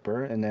strain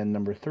pepper. And then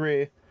number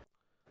three,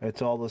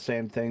 it's all the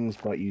same things,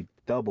 but you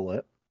double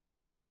it.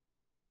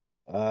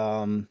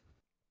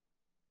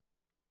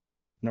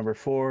 Number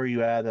four,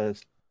 you add a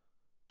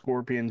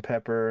scorpion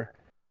pepper.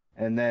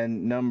 And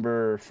then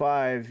number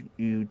five,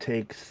 you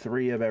take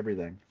 3 of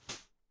everything.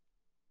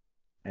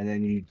 And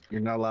then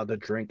you're not allowed to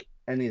drink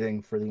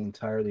anything for the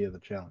entirety of the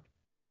challenge.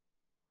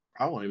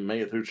 I won't even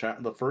make it through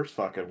the first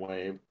fucking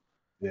wave.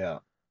 Yeah.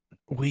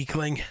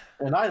 Weakling.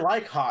 And I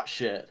like hot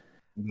shit.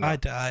 I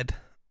died.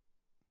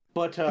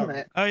 But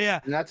And Oh,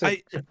 yeah. that's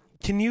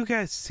Can you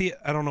guys see it?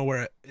 I don't know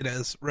where it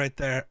is. Right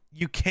there.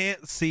 You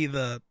can't see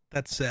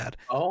that's sad.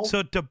 oh,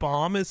 So Da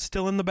Bomb is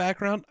still in the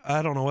background.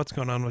 I don't know what's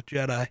going on with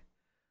Jedi.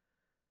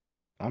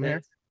 I'm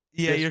here.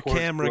 Yeah, your Discord's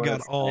camera doing got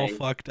its all thing.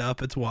 fucked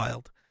up. It's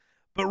wild.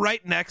 But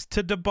right next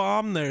to Da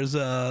Bomb, there's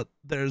a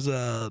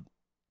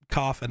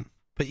coffin,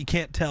 but you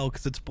can't tell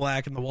because it's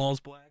black and the wall's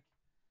black.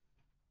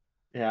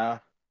 yeah.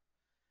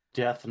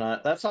 Death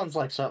nut. That sounds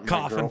like something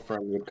Coffin. my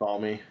girlfriend would call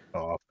me.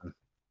 Often.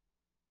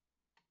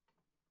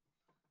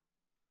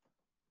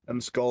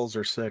 Them skulls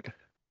are sick.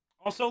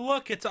 Also,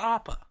 look, it's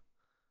Appa.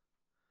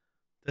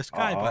 The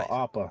sky bison.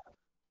 Appa.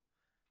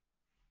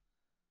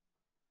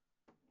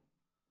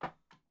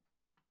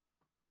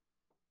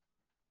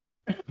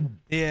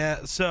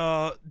 Yeah,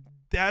 so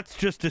that's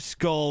just a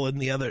skull, and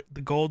the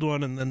gold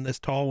one, and then this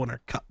tall one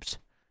are cups.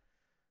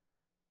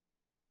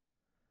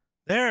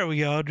 There we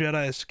go.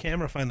 Jedi's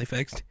camera finally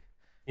fixed.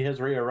 He has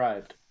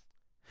re-arrived.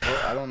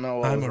 Well, I don't know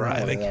what I'm was wrong with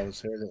arriving. it. I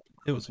was here.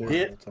 It was here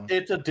weird. the whole time.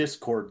 It's a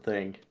Discord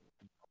thing.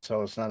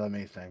 So it's not a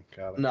me thing.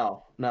 Got it.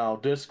 No.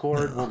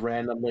 Discord No. will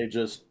randomly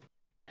just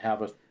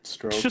have a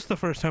stroke. It's just the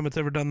first time it's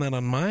ever done that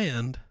on my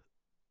end.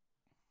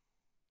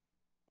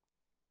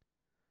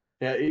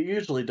 Yeah, it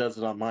usually does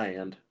it on my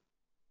end.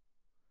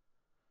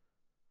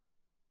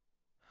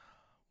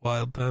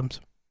 Wild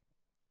times.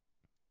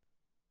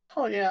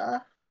 Oh yeah.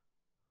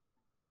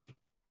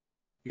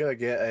 You gotta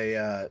get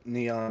a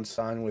neon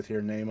sign with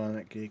your name on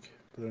it, Geek.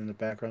 Put it in the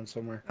background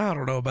somewhere. I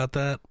don't know about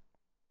that.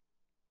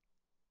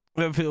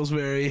 That feels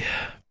very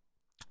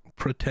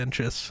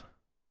pretentious,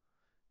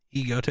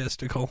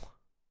 egotistical.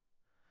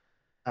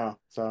 Oh,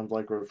 sounds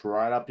like it's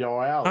right up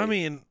your alley. I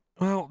mean,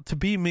 well, to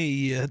be me,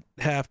 you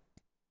have.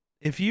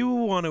 If you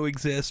want to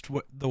exist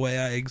the way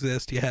I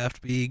exist, you have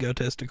to be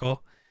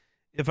egotistical.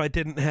 If I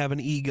didn't have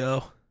an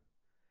ego,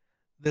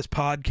 this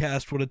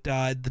podcast would have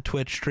died, the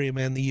Twitch stream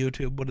and the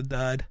YouTube would have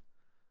died.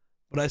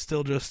 But I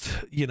still just,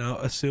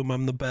 assume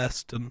I'm the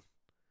best and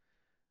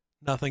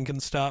nothing can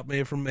stop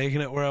me from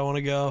making it where I want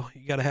to go.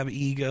 You got to have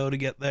ego to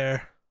get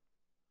there.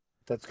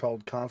 That's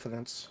called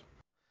confidence.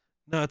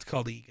 No, it's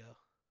called ego.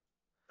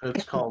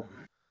 It's called.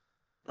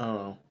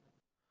 Oh.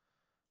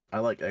 I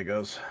like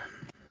egos.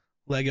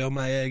 Lego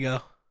my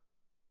ego.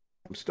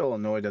 I'm still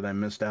annoyed that I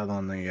missed out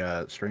on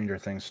the Stranger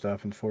Things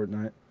stuff in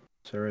Fortnite.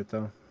 Is that right,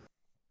 though?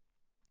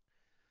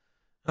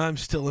 I'm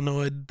still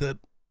annoyed that,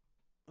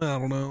 I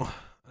don't know,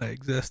 I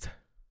exist.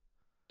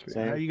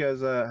 Same. How you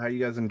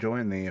guys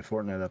enjoying the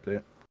Fortnite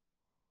update?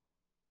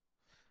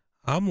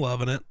 I'm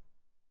loving it.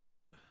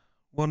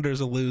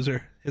 Wonder's a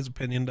loser. His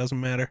opinion doesn't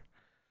matter.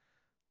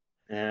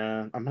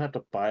 Yeah, I'm gonna have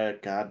to buy a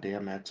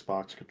goddamn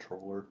Xbox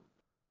controller.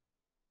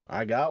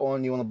 I got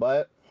one. You want to buy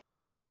it?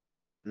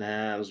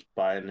 Nah, I'll just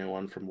buy a new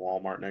one from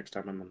Walmart next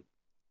time I'm in.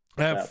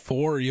 I have Yeah.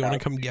 4. You want to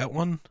come get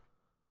one?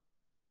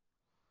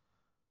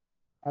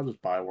 I'll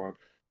just buy one.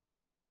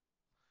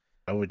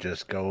 I would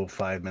just go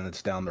 5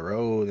 minutes down the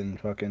road and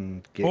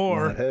fucking get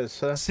Or- one of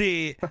his.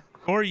 See,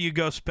 or you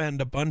go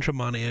spend a bunch of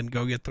money and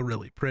go get the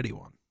really pretty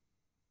one.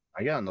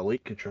 I got an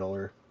Elite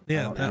controller.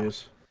 Yeah, I don't no.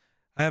 use.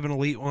 I have an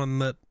Elite one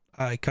that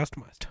I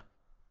customized.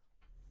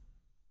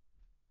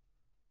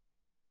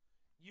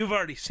 You've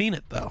already seen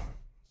it, though,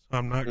 so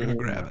I'm not going to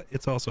grab it.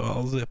 It's also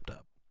all zipped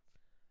up.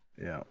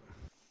 Yeah.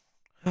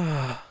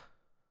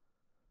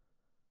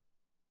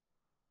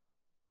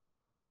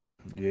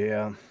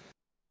 Yeah.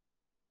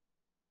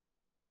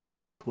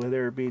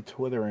 Twitter be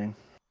twittering.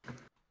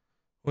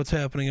 What's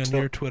happening on So-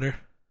 your Twitter?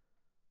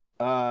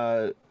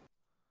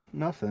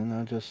 Nothing.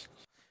 I just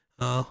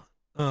Oh,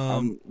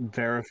 I'm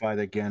verified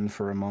again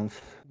for a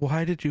month.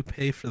 why did you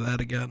pay for that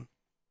again?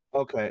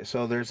 Okay,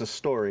 so there's a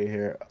story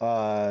here.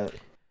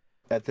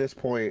 At this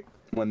point,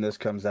 when this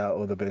comes out, it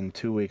would have been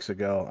 2 weeks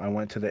ago. I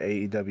went to the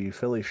AEW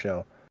Philly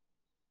show,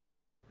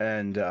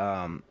 and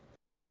on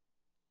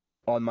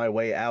my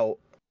way out,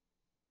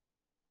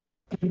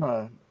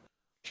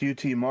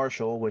 QT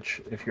Marshall,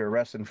 which if you're a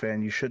wrestling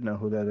fan, you should know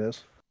who that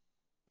is,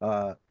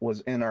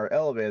 was in our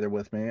elevator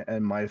with me,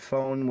 and my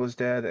phone was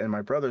dead, and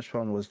my brother's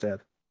phone was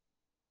dead.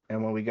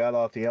 And when we got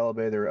off the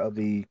elevator of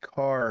the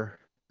car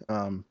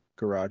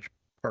garage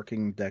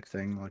parking deck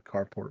thing, like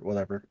carport,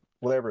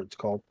 whatever it's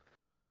called,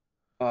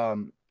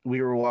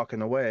 we were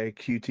walking away.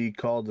 QT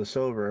called us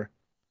over,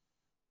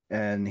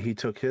 and he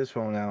took his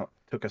phone out,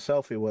 took a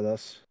selfie with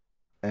us,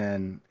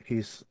 and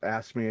he's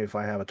asked me if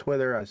I have a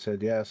Twitter. I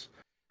said yes.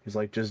 He's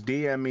like, just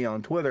DM me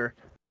on Twitter,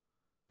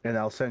 and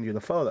I'll send you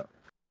the photo.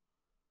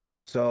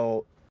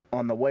 So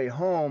on the way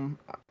home,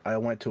 I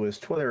went to his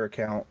Twitter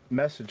account,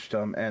 messaged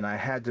him, and I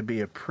had to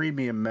be a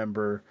premium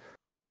member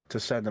to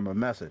send him a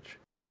message.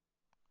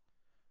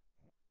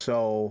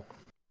 So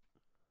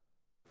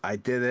I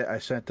did it. I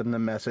sent them the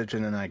message,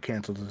 and then I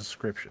canceled the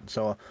subscription.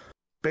 So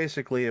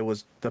basically, it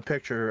was the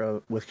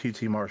picture with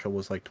QT Marshall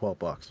was like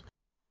 $12.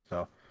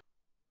 So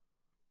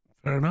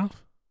Fair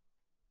enough.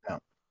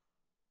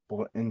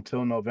 but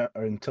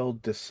until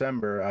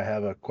December, I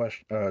have a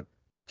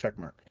check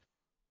mark.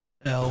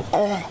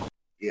 L.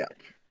 Yeah.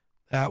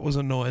 That was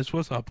a noise.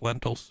 What's up,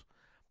 lentils?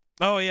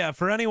 Oh yeah,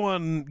 for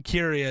anyone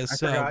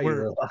curious, I forgot you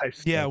were live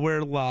still. yeah,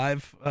 we're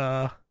live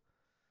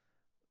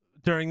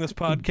during this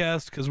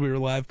podcast because we were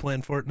live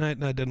playing Fortnite,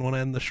 and I didn't want to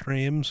end the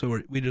stream,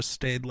 so we just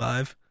stayed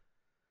live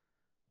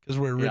because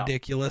we're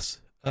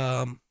ridiculous.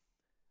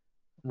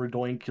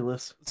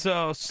 Ridiculous.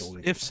 So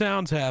if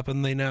sounds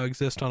happen, they now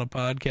exist on a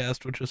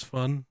podcast, which is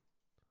fun.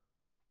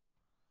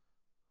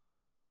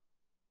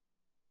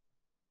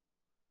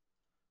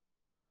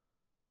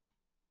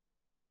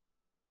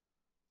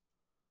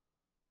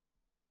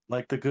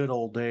 Like the good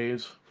old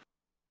days.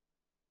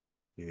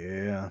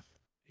 Yeah.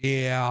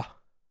 Yeah.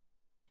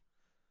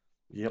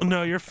 Yep.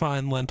 No, you're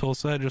fine,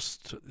 lentils.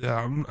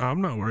 I'm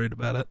not worried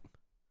about it.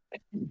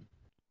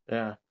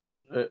 Yeah.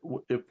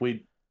 If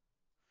we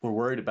were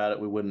worried about it,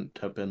 we wouldn't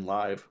have been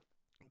live.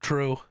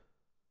 True.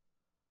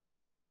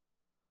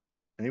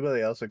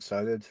 Anybody else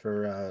excited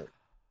for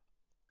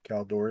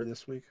Caldor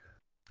this week?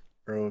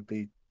 Or it would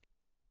be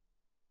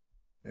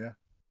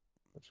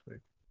this week.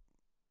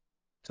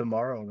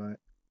 Tomorrow night.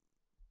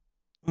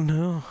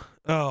 No.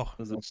 Oh,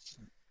 Was it-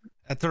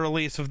 at the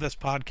release of this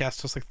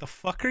podcast, I was like, the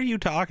fuck are you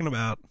talking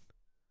about?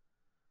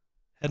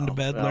 Heading to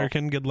bed, well.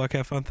 lurking. Good luck,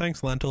 have fun.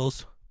 Thanks,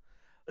 lentils.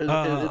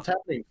 It's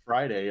happening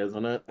Friday,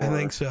 isn't it? I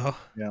think so.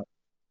 Yeah.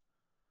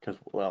 because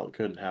it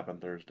couldn't happen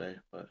Thursday.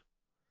 But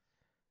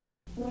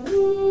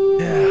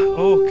Yeah.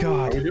 Oh are we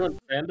God. doing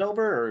Fandelver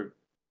or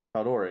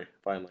Caldori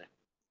finally?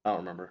 I don't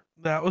remember.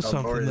 That was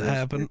something Eldori that this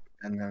happened. week,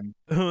 and then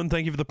Oh, and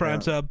thank you for the Prime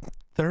Yeah. sub.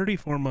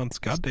 34 months.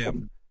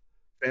 Goddamn.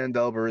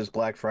 Fandelver is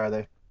Black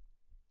Friday.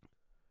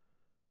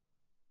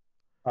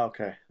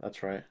 Okay,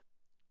 that's right.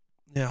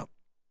 Yeah.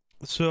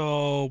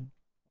 So,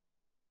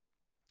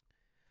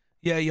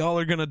 yeah, y'all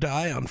are gonna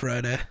die on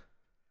Friday.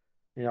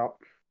 Yep.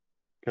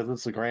 Because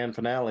it's the grand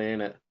finale,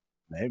 ain't it?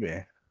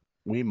 Maybe.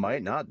 We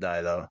might not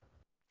die though.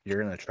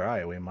 You're gonna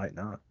try. We might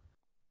not.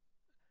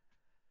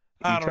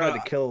 I don't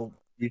know.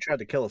 You tried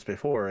to kill us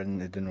before,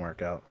 and it didn't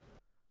work out.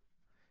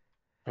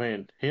 I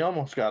mean, he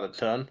almost got a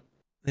ton.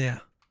 Yeah.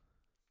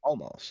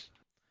 Almost.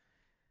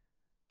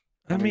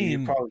 I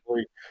mean,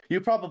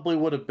 you probably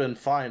would have been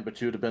fine, but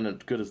you would have been as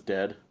good as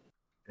dead.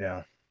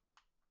 Yeah.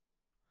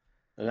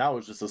 And that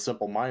was just a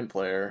simple mind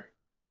player.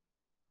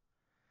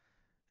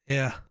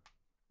 yeah.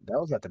 That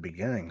was at the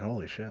beginning.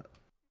 Holy shit.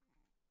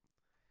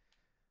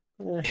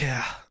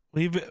 Yeah.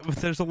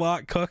 There's a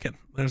lot cooking.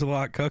 There's a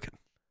lot cooking.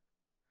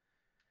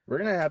 We're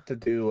gonna have to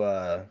do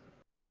a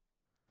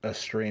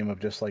stream of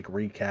just like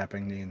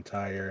recapping the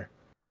entire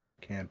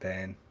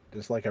campaign,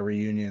 just like a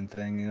reunion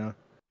thing, you know?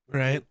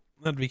 Right?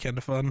 That'd be kind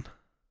of fun.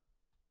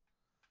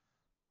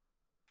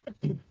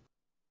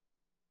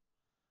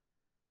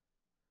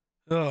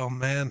 Oh,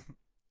 man.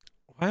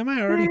 Why am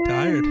I already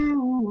tired?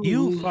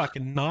 You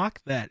fucking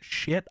knock that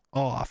shit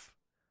off.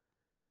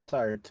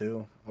 Tired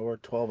too. I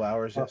worked 12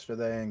 hours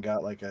yesterday and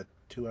got like a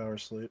 2-hour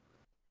sleep.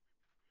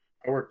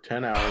 I worked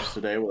 10 hours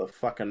today with a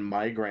fucking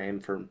migraine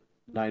for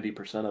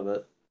 90% of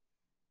it.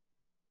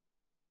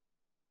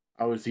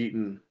 I was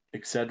eating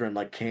Excedrin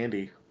like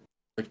candy,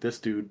 like this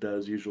dude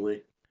does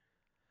usually.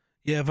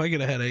 Yeah, if I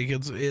get a headache,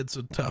 it's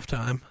a tough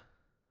time.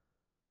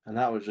 And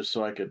that was just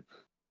so I could,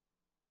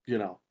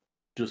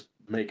 just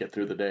make it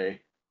through the day.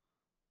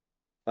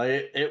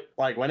 Like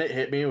like when it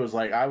hit me, it was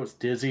like I was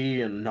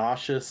dizzy and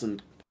nauseous,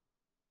 and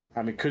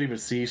I mean couldn't even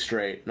see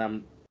straight. And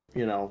I'm,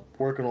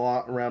 working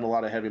around a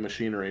lot of heavy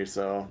machinery,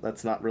 so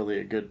that's not really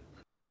a good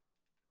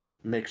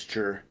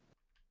mixture.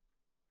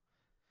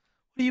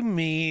 What do you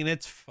mean?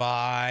 It's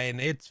fine.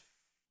 It's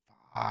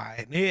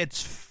fine.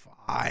 It's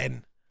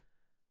fine.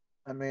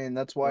 I mean,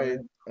 that's why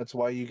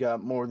you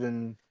got more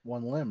than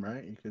one limb,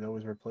 right? You could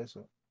always replace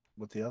it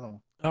with the other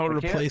one. I'll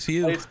replace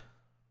you.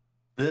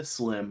 This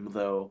limb,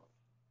 though,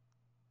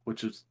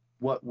 which is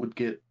what would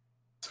get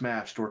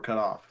smashed or cut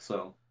off.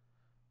 So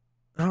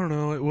I don't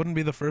know. It wouldn't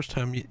be the first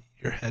time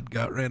your head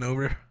got ran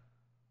over.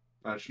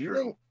 that's Do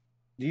true.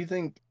 you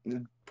think,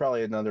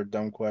 probably another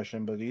dumb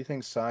question, but do you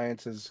think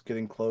science is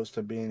getting close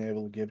to being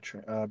able to give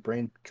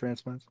brain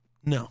transplants?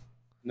 No.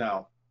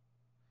 No.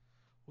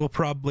 We'll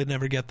probably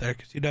never get there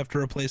because you'd have to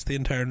replace the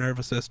entire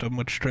nervous system,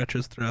 which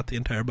stretches throughout the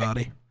entire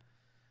body.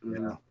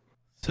 Yeah.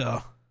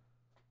 So,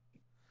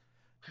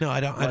 no,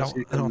 I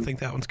don't think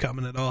that one's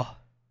coming at all.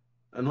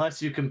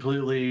 Unless you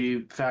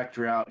completely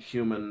factor out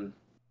human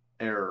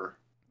error,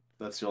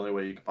 that's the only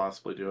way you could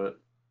possibly do it.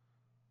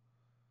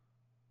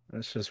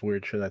 That's just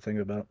weird shit I think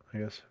about, I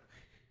guess.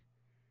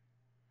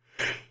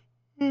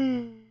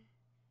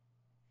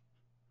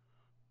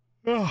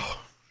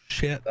 Oh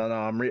shit! No,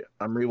 I'm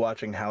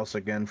rewatching House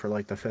again for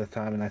like the 5th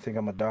time, and I think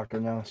I'm a doctor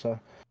now. So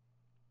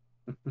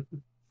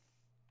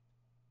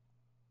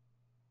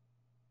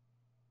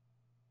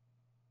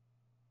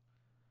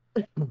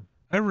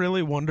I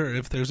really wonder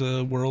if there's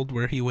a world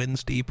where he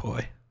wins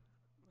Depoy.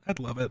 I'd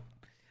love it.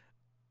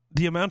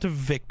 The amount of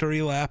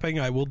victory lapping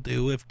I will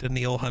do if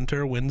Daniil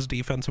Hunter wins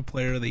Defensive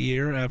Player of the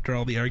Year after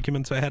all the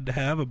arguments I had to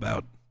have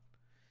about.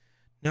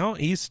 No,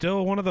 he's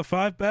still one of the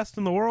 5 best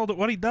in the world at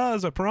what he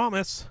does. I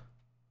promise.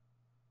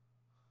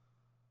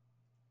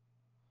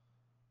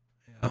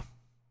 Yeah.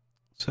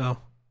 So.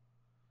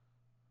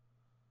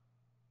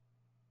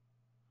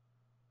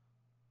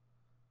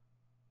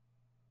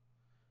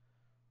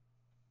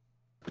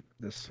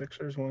 the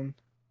Sixers one.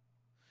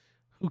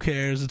 Who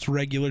cares? It's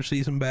regular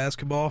season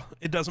basketball.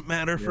 It doesn't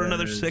matter for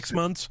another 6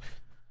 months.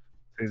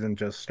 Season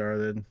just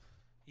started.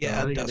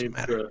 Yeah, it doesn't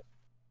matter.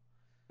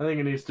 I think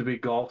it needs to be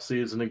golf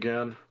season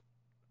again.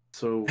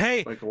 So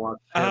hey, I can watch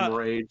him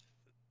rage.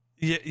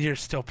 You're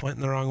still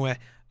pointing the wrong way.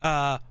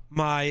 The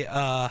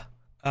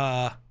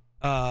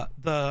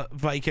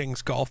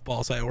Vikings golf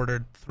balls I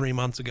ordered 3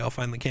 months ago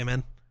finally came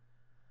in.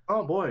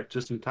 Oh boy,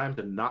 just in time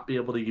to not be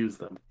able to use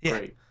them. Yeah.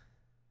 Great.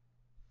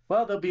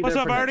 Well, they'll be What's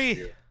there up, for Artie? next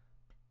year.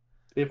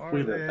 If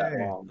we live that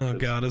long. Oh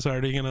God, is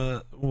Artie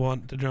gonna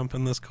want to jump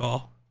in this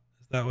call?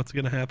 Is that what's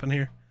gonna happen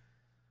here?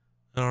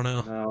 I don't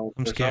know. No,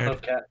 I'm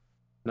scared.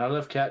 Not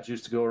enough cat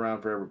juice to go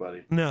around for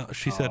everybody. No,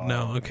 she said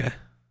no. Okay.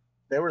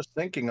 They were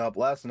syncing up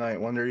last night.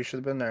 Wonder you should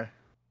have been there.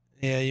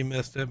 Yeah, you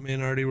missed it. Me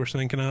and Artie were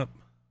syncing up.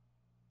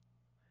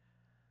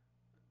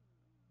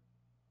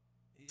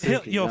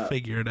 You'll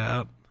figure it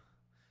out.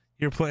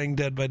 You're playing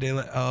Dead by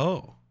Daylight.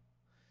 Oh.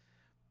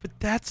 But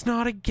that's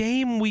not a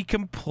game we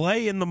can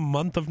play in the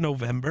month of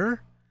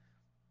November.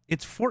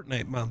 It's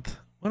Fortnite month.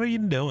 What are you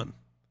doing?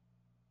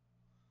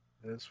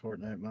 It is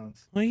Fortnite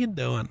month. What are you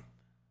doing?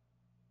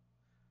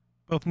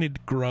 Both need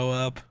to grow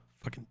up.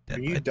 Fucking Dead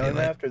Are by you done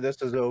Daylight. after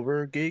this is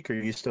over, Geek, or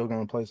are you still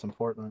going to play some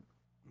Fortnite?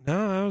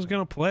 No, I was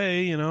gonna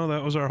play. You know,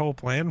 that was our whole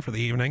plan for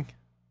the evening.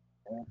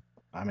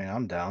 I mean,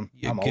 I'm down.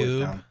 You I'm always goob.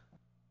 down.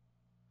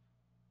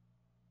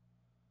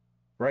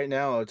 Right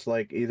now, it's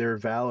like either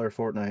Val or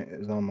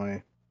Fortnite is on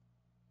my.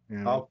 You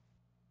know, I'll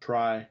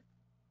try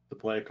to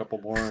play a couple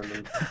more and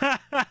then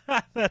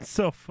That's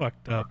so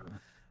fucked up.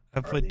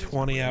 I played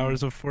 20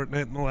 hours of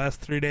Fortnite in the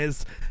last 3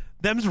 days.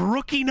 Them's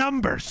rookie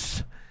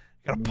numbers.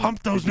 Gotta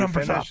pump those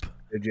numbers up.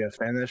 Did you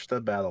finish the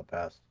battle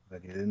pass?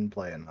 That you didn't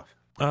play enough.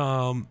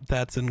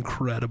 That's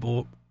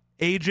incredible.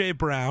 AJ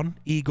Brown,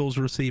 Eagles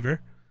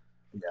receiver,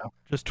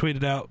 just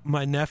tweeted out,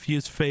 my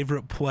nephew's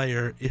favorite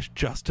player is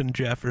Justin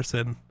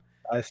Jefferson.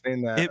 I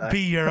seen that. It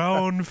be your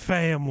own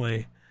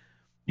family.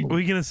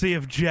 We gonna see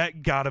if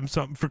Jet got him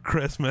something for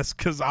Christmas,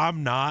 because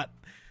I'm not.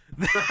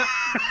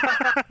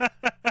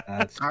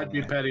 I'd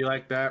be petty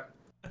like that.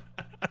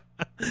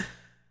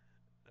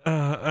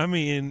 I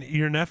mean,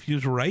 your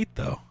nephew's right,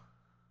 though.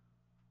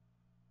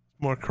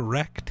 More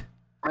correct.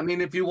 I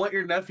mean, if you want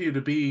your nephew to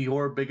be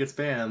your biggest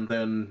fan,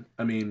 then,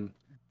 I mean,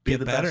 be Get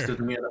the better. best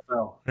in the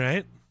NFL.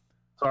 Right?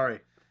 Sorry.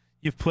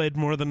 You've played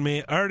more than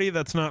me. Artie,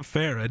 that's not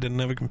fair. I didn't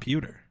have a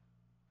computer.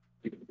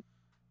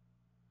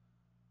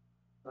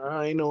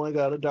 I know I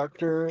got a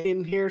doctor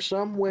in here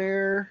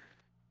somewhere.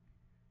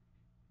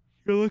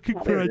 You're looking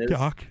for There a it is.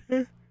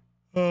 doctor?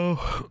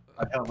 Oh,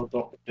 I have a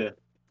doctor.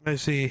 I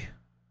see.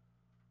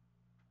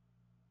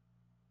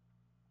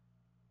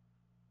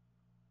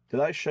 Did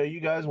I show you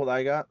guys what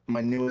I got?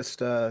 My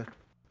newest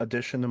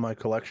addition to my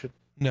collection.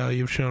 No,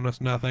 you've shown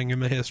us nothing in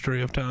the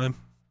history of time.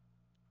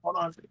 Hold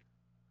on.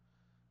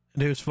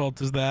 And whose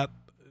fault is that?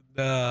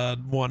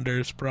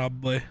 Wonders,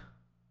 probably.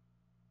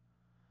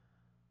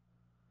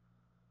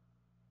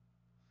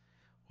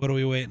 What are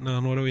we waiting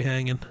on? What are we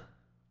hanging?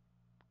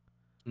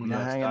 I'm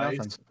not hanging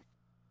nothing.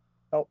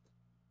 Oh,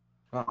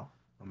 Oh,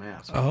 a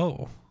mask.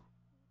 Oh.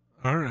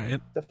 All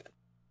right. the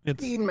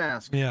It's feed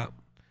mask. yeah.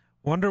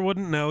 Wonder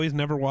wouldn't know. He's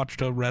never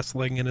watched a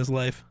wrestling in his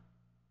life.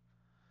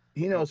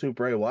 He knows who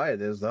Bray Wyatt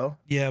is, though.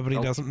 Yeah, but he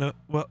Nope. doesn't know.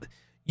 Well,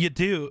 you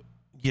do,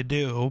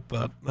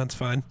 but that's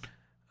fine.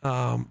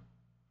 The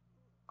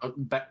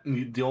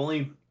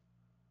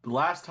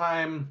last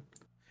time.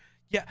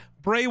 Yeah,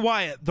 Bray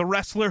Wyatt, the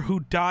wrestler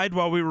who died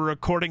while we were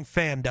recording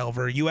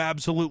Fandelver. You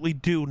absolutely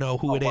do know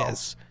who it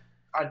is.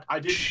 I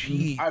didn't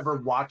Jeez. ever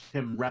watch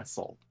him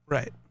wrestle.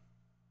 Right.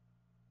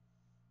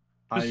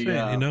 I Just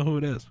saying, you know who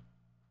it is.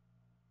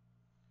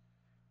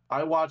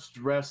 I watched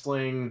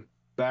wrestling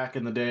back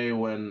in the day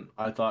when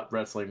I thought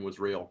wrestling was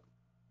real.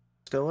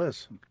 Still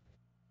is.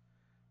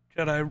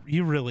 Jedi,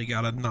 you really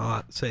gotta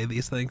not say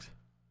these things.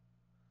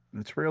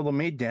 It's real to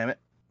me, damn it.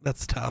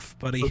 That's tough,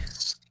 buddy.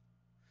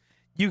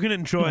 You can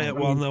enjoy it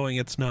while knowing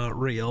it's not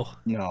real.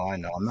 No, I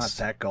know. I'm not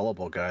that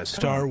gullible, guys.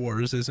 Star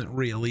Wars isn't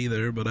real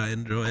either, but I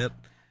enjoy it.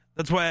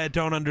 That's why I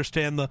don't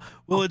understand the,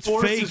 well, it's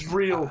Force fake. is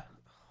real. Oh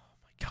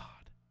my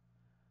god.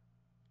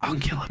 I'll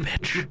kill a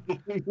bitch.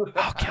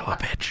 I'll kill a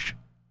bitch.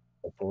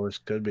 The Force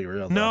could be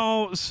real. though.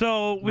 No,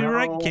 so we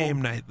were No. at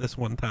game night this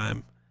one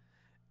time,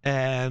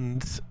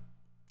 and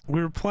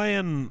we were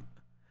playing.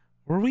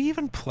 Were we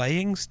even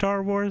playing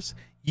Star Wars?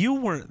 You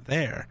weren't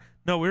there.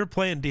 No, we were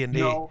playing D&D.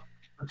 No,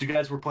 but you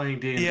guys were playing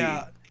D&D.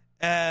 Yeah,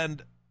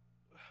 and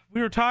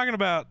we were talking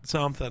about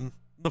something.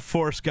 The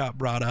Force got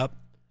brought up,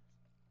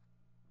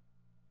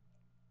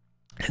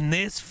 and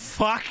this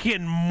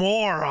fucking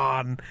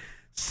moron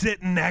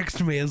sitting next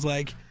to me is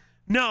like,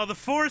 no, the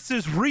Force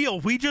is real.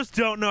 We just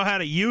don't know how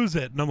to use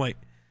it. And I'm like,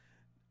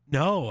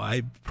 no,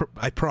 I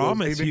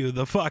promise maybe- you,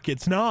 the fuck,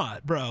 it's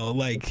not, bro.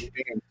 Like,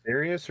 Being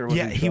serious, or was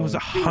yeah, he was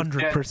trolling?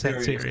 100%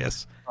 serious.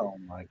 serious. Oh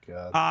my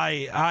god.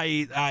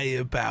 I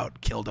about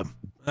killed him.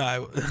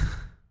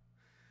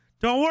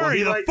 Don't worry,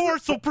 he the like-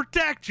 Force will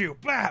protect you.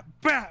 Bap,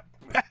 bap,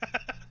 bap.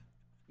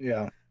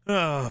 Yeah.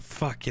 Oh,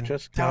 fucking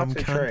Just dumb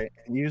cunt. concentrate.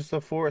 Use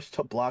the Force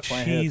to block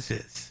my hits.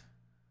 Jesus.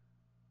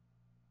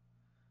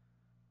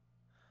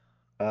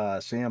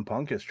 CM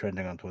Punk is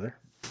trending on Twitter.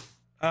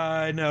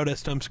 I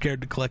noticed. I'm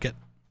scared to click it.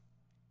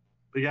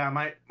 But yeah,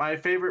 my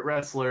favorite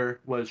wrestler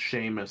was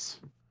Sheamus.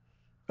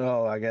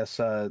 Oh, I guess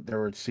there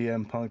were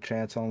CM Punk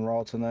chants on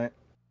Raw tonight.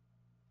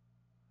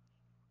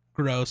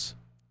 Gross.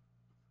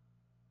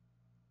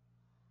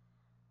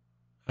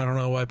 I don't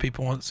know why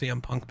people want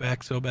CM Punk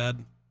back so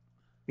bad.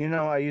 You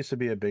know, I used to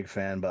be a big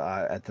fan,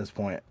 but at this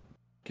point,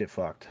 get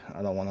fucked.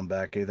 I don't want him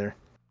back either.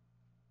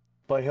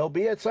 But he'll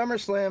be at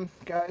SummerSlam,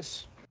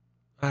 guys.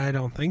 I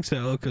don't think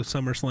so, because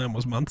SummerSlam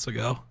was months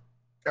ago.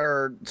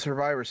 Or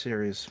Survivor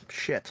Series.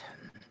 Shit.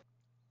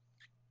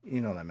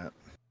 You know what I meant.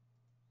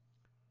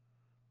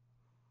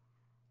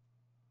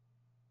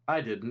 I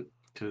didn't,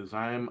 because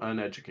I'm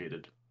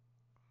uneducated.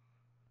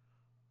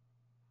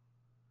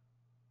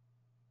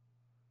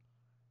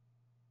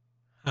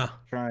 Huh.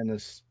 Trying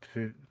this.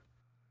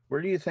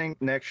 Where do you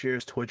think next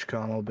year's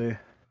TwitchCon will be?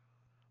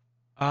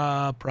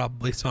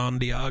 Probably San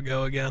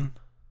Diego again.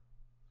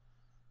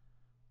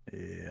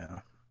 Yeah.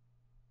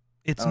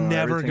 It's I don't know,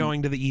 never everything-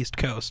 going to the East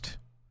Coast.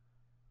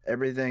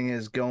 everything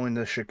is going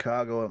to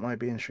Chicago. It might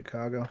be in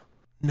Chicago.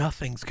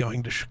 Nothing's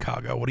going to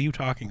Chicago. What are you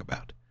talking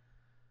about?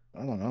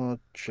 I don't know.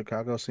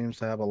 Chicago seems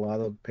to have a lot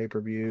of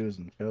pay-per-views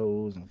and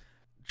shows. And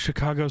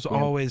Chicago's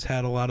always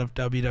had a lot of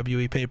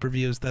WWE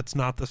pay-per-views. That's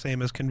not the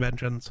same as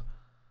conventions.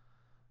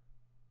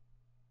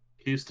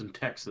 Houston,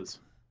 Texas.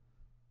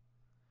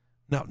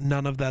 No,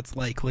 none of that's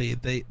likely.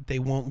 They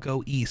won't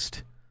go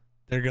east.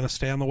 They're going to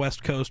stay on the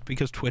West Coast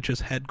because Twitch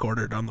is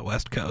headquartered on the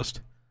West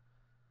Coast.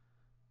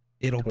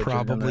 It'll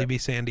probably be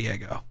San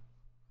Diego.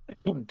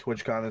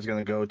 TwitchCon is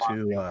going to go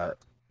to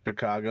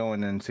Chicago,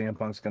 and then CM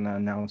Punk's going to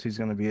announce he's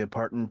going to be a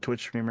partner Twitch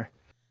streamer.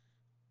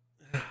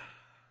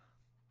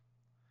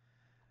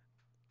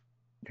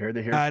 Heard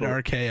it here. I'd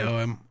RKO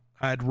him.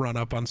 I'd run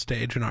up on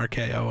stage and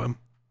RKO him.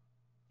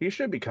 He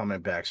should be coming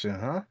back soon,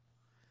 huh?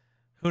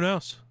 Who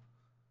knows?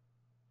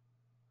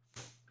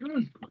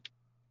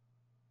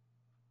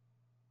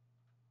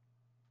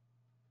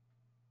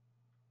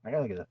 I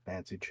gotta get a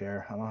fancy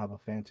chair. I don't have a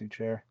fancy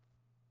chair.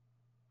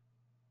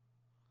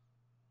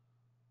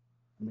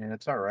 I mean,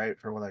 it's all right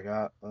for what I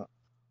got, but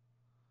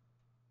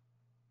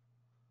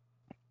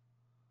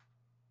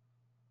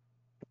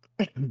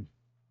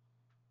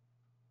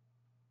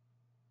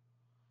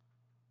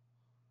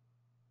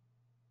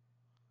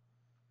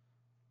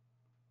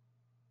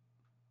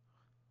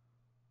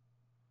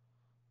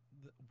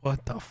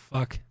What the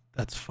fuck?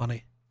 That's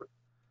funny.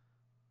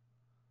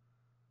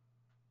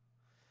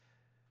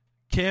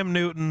 Cam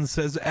Newton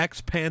says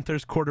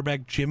ex-Panthers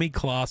quarterback Jimmy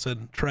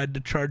Clausen tried to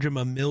charge him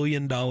 $1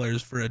 million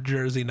for a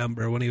jersey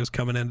number when he was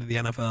coming into the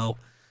NFL.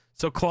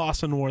 So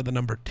Clausen wore the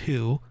number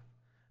 2.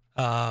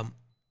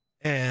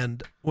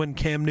 And when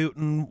Cam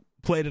Newton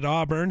played at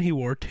Auburn, he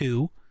wore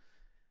 2.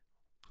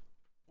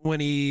 When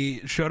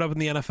he showed up in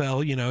the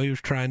NFL, you know, he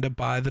was trying to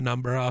buy the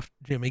number off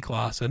Jimmy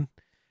Clausen.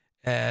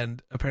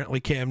 And apparently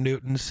Cam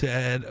Newton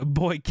said,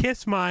 "Boy,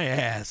 kiss my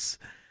ass."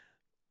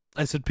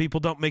 I said,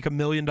 people don't make $1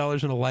 million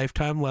in a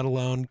lifetime, let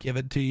alone give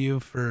it to you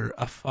for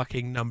a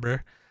fucking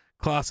number.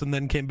 Clausen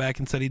then came back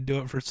and said he'd do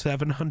it for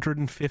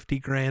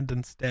 $750,000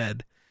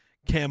 instead.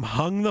 Cam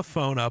hung the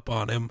phone up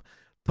on him,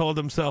 told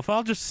himself,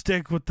 "I'll just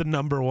stick with the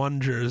number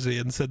 1 jersey,"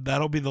 and said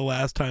that'll be the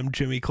last time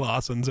Jimmy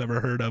Clausen's ever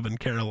heard of in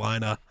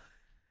Carolina.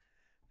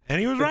 And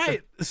he was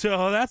right.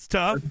 So that's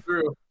tough. That's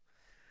true.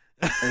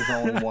 there's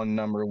only one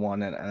number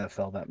 1 in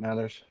NFL that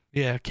matters.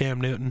 Yeah,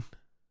 Cam Newton.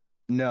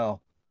 No.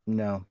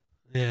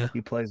 Yeah.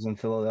 He plays in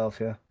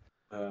Philadelphia.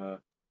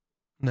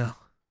 No.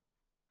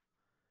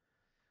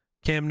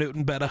 Cam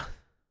Newton better.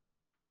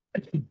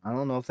 I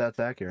don't know if that's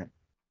accurate.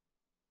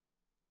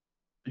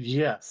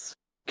 Yes.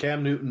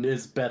 Cam Newton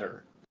is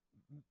better.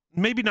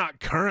 Maybe not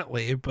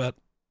currently, but...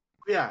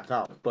 Yeah,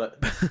 no,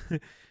 but...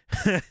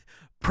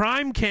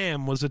 Prime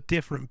Cam was a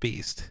different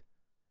beast.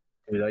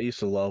 Dude, I used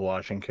to love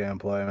watching Cam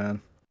play,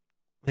 man.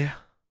 Yeah.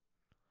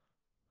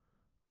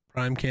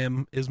 Prime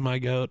Cam is my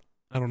goat.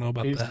 I don't know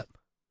about that.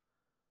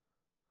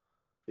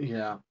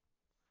 Yeah.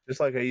 Just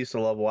like I used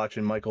to love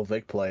watching Michael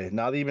Vick play.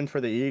 Not even for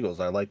the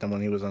Eagles. I liked him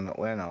when he was in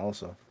Atlanta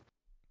also.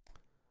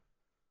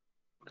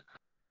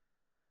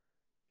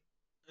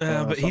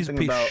 But he's a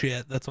piece of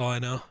shit. That's all I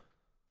know.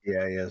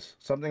 Yeah, he is.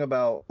 Something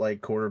about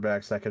like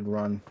quarterbacks that could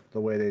run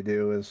the way they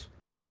do is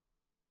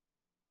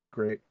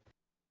great.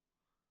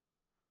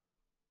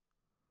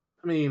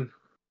 I mean,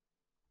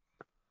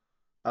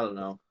 I don't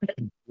know.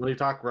 When you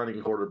talk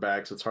running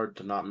quarterbacks, it's hard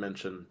to not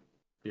mention,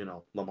 you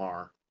know,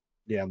 Lamar.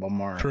 Yeah,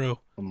 Lamar. True.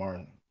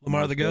 Lamar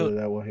the GOAT.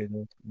 That what he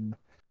does.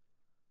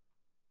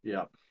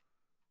 Yeah.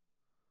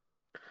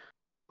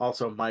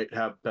 Also might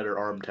have better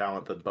arm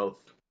talent than both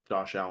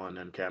Josh Allen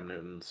and Cam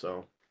Newton,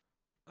 so.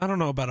 I don't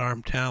know about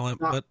arm talent,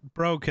 but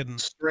bro can...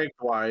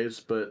 Strength-wise,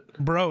 but...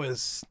 Bro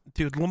is...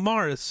 Dude,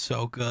 Lamar is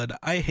so good.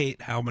 I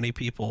hate how many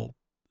people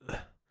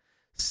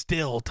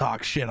still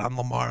talk shit on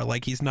Lamar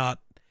like he's not,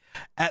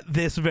 at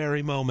this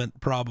very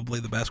moment, probably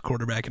the best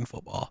quarterback in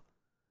football.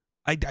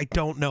 I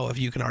don't know if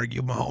you can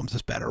argue Mahomes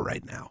is better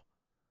right now.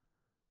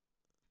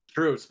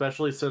 True,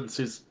 especially since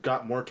he's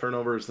got more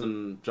turnovers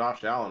than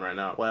Josh Allen right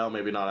now. Well,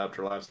 maybe not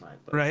after last night.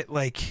 But... Right?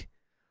 Like,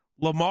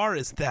 Lamar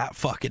is that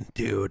fucking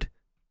dude.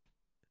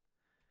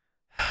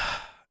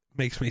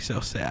 Makes me so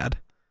sad.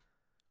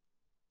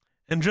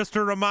 And just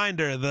a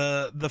reminder,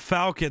 the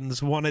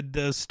Falcons wanted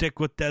to stick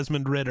with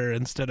Desmond Ridder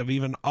instead of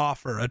even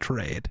offer a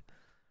trade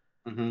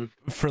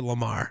for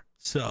Lamar.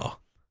 So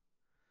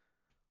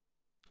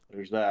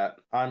there's that.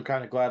 I'm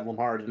kind of glad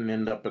Lamar didn't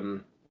end up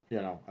in,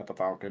 at the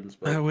Falcons.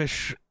 But I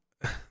wish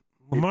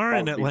Lamar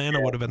in Atlanta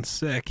would have been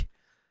sick.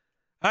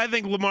 I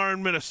think Lamar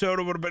in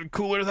Minnesota would have been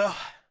cooler, though.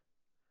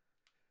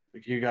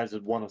 You guys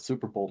had won a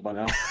Super Bowl by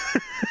now.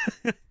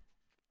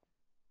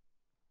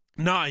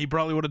 Nah, he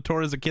probably would have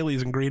tore his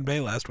Achilles in Green Bay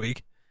last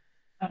week.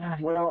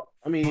 Well,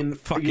 I mean,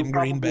 fucking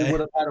Green Bay.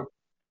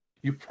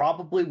 You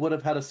probably would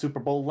have had a Super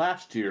Bowl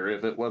last year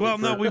if it wasn't. Well,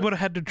 no, we would have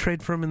had to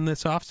trade for him in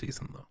this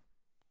offseason, though.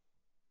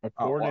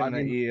 According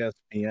to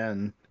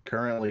ESPN,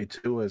 currently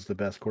Tua is the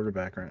best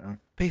quarterback right now.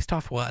 Based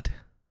off what?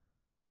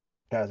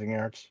 Passing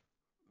yards.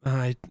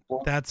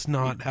 That's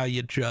not how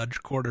you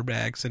judge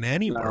quarterbacks in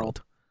any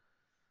world.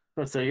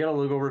 So you gotta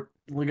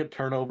look at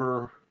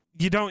turnover.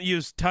 You don't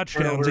use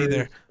touchdowns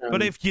either.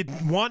 But if you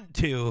want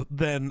to,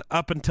 then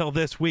up until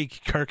this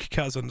week, Kirk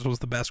Cousins was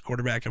the best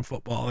quarterback in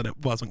football, and it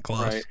wasn't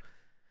close.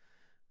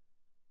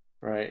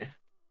 Right.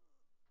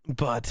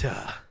 But,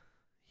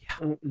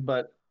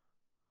 But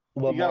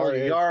Lamar you got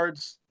is,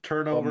 yards,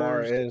 turnovers.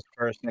 Lamar is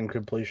first in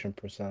completion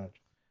percentage.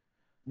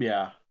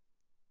 Yeah.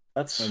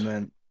 That's And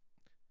then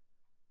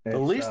the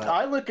least.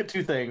 I look at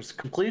two things: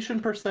 completion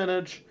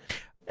percentage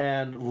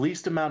and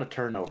least amount of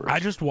turnovers. I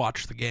just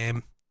watch the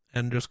game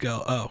and just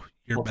go, "Oh,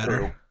 you're better."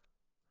 True.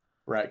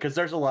 Right, because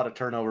there's a lot of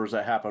turnovers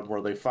that happen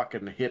where they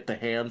fucking hit the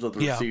hands of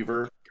the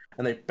receiver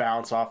and they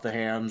bounce off the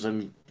hands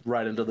and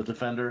right into the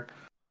defender.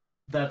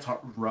 That's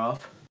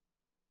rough.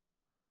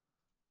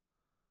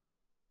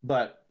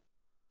 But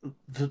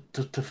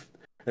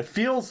it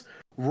feels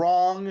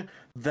wrong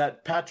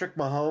that Patrick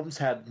Mahomes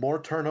had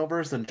more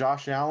turnovers than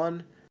Josh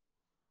Allen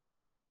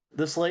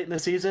this late in the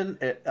season.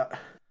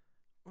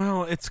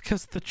 Well, it's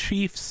because the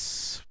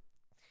Chiefs,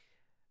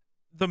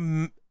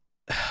 I'm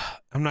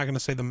not going to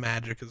say the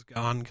magic is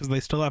gone because they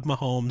still have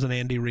Mahomes and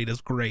Andy Reid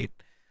is great.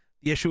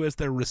 The issue is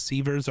their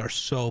receivers are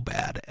so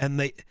bad,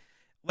 and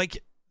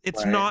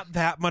it's not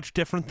that much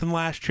different than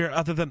last year,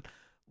 other than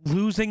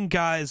losing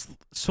guys.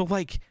 So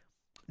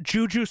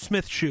Juju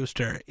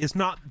Smith-Schuster is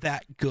not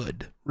that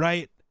good,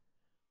 right?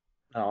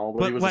 No,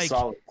 but he was a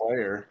solid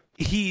player.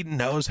 He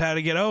knows how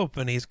to get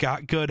open. He's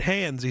got good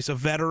hands. He's a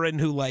veteran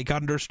who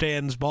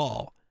understands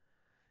ball.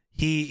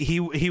 He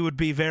would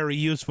be very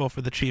useful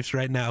for the Chiefs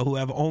right now, who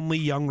have only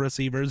young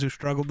receivers who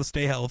struggle to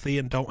stay healthy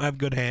and don't have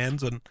good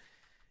hands, and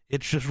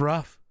it's just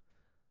rough.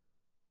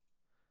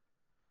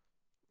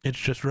 It's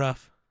just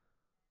rough.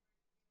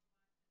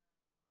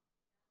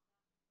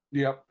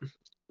 Yep.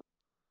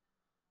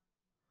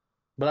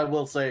 But I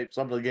will say,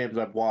 some of the games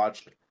I've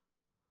watched,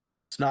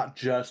 it's not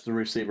just the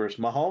receivers.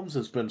 Mahomes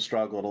has been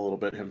struggling a little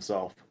bit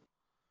himself.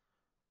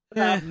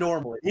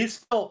 Abnormally. He's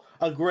still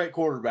a great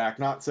quarterback,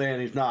 not saying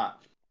he's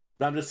not.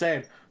 But I'm just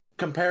saying,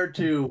 compared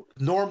to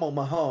normal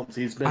Mahomes,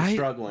 he's been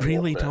struggling. I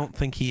really don't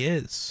think he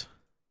is.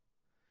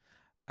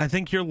 I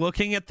think you're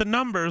looking at the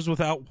numbers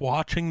without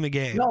watching the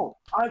game. No,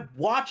 I've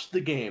watched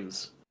the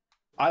games.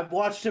 I've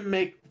watched him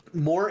make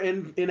more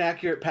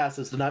inaccurate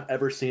passes than I've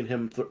ever seen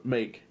him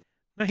make.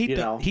 No,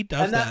 he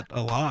does that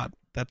a lot.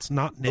 That's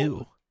not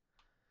new.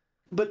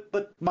 But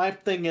my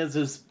thing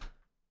is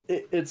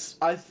it's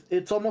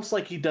almost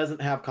like he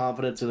doesn't have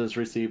confidence in his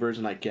receivers,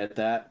 and I get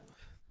that,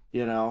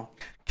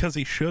 because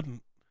he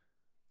shouldn't.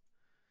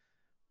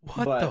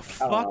 What the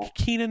fuck,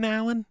 Keenan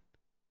Allen?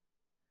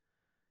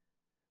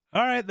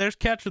 All right, there's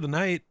catch of the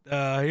night.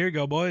 Here you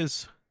go,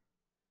 boys.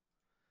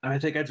 I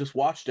think I just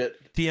watched it.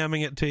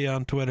 DMing it to you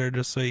on Twitter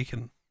just so you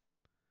can.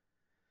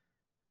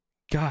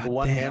 God,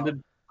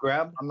 one-handed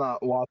grab. I'm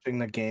not watching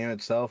the game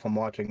itself. I'm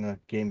watching the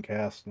game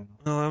cast.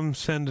 Well, I'm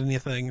sending you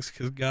things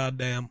because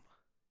goddamn,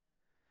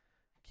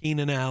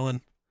 Keenan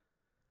Allen.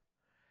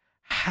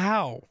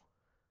 How?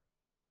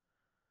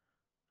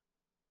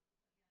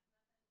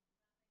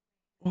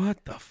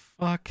 What the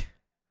fuck?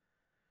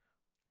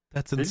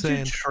 That's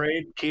insane. Did you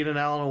trade Keenan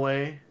Allen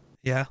away?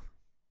 Yeah.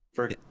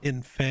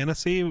 In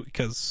fantasy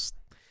because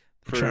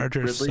the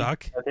Chargers Ridley,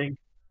 suck. I think.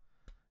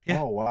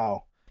 Yeah. Oh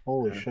wow!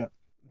 Holy shit!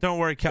 Don't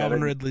worry,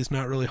 Calvin Ridley's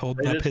not really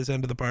holding up his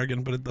end of the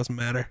bargain, but it doesn't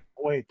matter.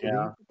 Wait, did he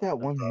get that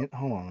one hit?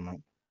 Hold on a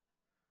minute.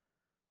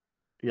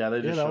 Yeah,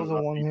 that was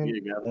a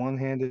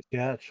one-handed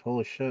catch.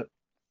 Holy shit!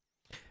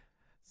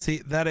 See,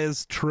 that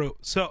is true.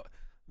 So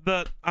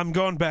I'm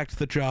going back to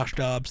the Josh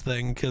Dobbs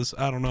thing because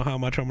I don't know how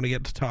much I'm going to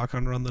get to talk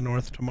on Run the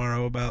North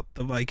tomorrow about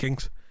the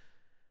Vikings.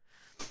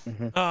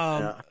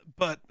 Mm-hmm.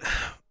 But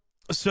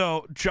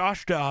so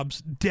Josh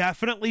Dobbs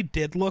definitely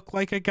did look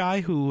like a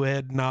guy who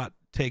had not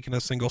taken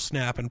a single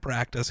snap in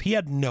practice. He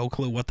had no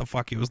clue what the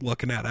fuck he was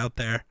looking at out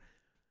there,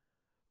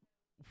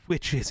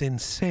 which is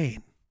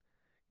insane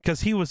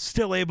because he was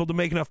still able to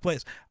make enough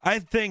plays. I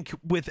think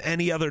with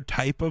any other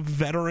type of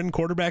veteran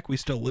quarterback, we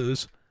still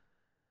lose.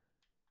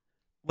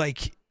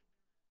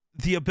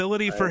 The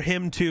ability for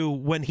him to,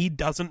 when he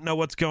doesn't know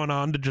what's going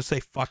on, to just say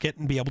fuck it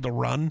and be able to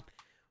run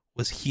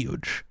was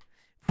huge.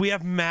 If we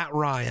have Matt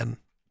Ryan,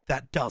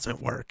 that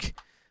doesn't work.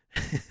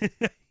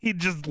 He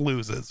just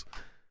loses.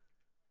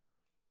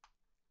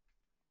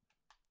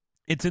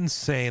 It's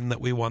insane that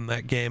we won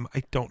that game.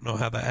 I don't know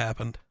how that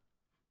happened.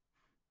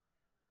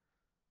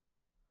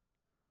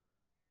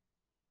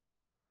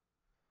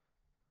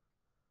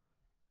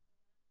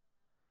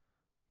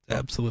 It's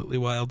absolutely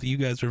wild. You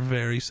guys are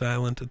very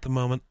silent at the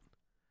moment.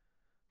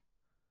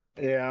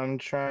 Yeah, I'm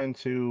trying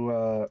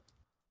to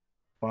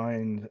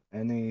find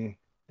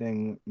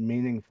anything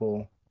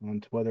meaningful on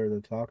Twitter to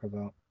talk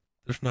about.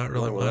 There's not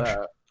really much.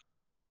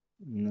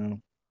 No.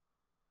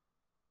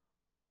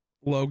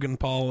 Logan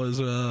Paul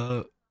is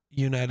a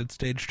United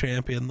States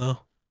champion, though.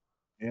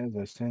 Yeah,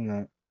 I've seen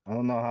that. I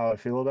don't know how I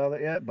feel about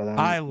it yet, but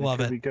I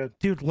love it. Be good.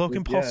 Dude,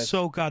 Logan Paul's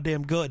so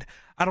goddamn good.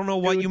 I don't know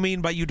what you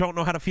mean by you don't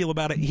know how to feel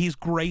about it. He's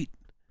great.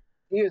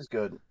 He is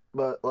good,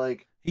 but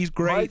he's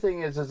great. My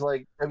thing is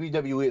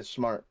WWE is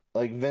smart.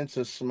 like Vince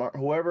is smart.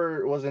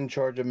 Whoever was in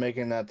charge of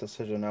making that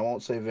decision, I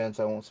won't say Vince,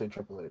 I won't say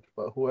Triple H,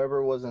 but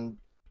whoever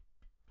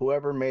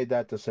made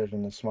that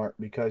decision is smart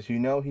because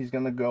he's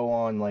gonna go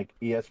on like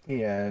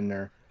ESPN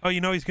or Oh,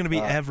 he's going to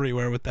be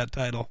everywhere with that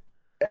title.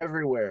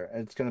 everywhere.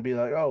 And it's gonna be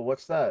like, oh,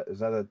 what's that? Is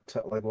that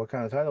like what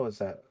kind of title is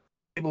that?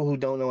 People who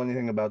don't know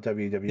anything about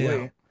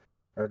WWE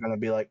are gonna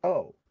be like,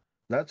 oh,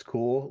 that's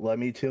cool. Let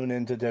me tune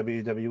into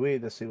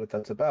WWE to see what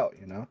that's about.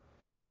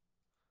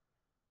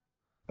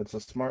 It's a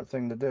smart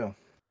thing to do.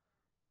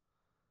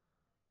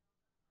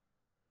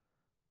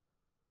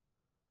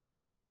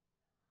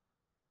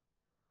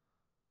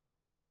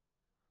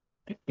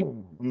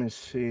 Let me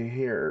see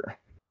here.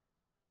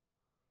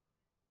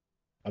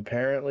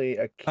 Apparently,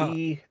 a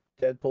key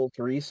Deadpool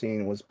 3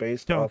 scene was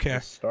based Don't off care.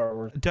 the Star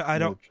Wars. I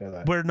don't.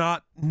 Jedi. We're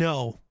not.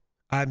 No,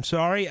 I'm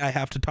sorry. I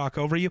have to talk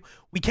over you.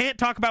 We can't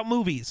talk about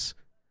movies.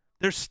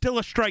 There's still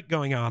a strike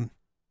going on.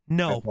 I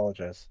No,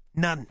 apologize.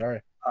 none.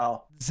 Sorry.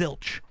 Oh,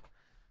 Zilch.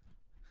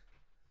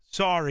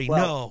 Sorry,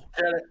 well,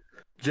 no.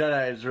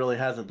 Jedi's really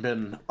hasn't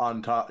been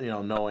on top,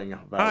 knowing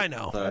about. I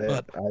know, I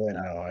but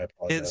didn't know. I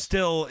apologize. it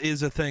still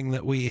is a thing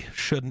that we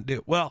shouldn't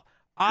do. Well,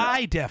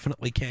 I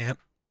definitely can't.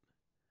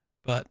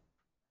 But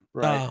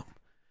right.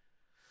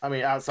 I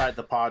mean, outside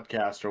the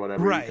podcast or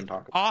whatever, right. You can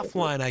talk about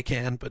offline I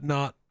can, but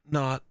not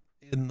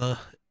in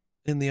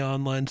the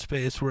online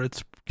space where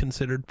it's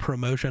considered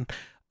promotion.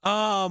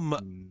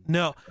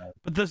 No,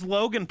 but this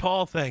Logan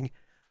Paul thing,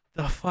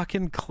 the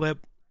fucking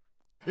clip.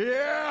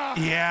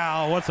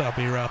 Yeah. What's up,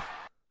 Hero?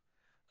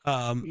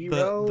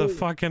 The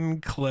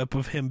fucking clip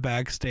of him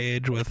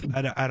backstage with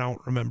I don't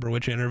remember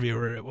which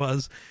interviewer it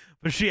was,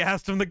 but she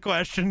asked him the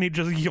question. He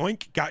just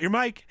yoink, got your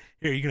mic.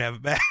 Here, you can have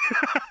it back.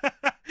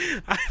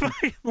 I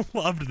fucking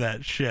loved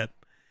that shit.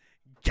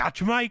 Got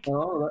your mic.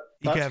 Oh,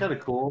 that's kind of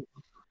cool.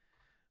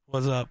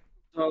 What's up?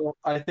 So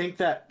I think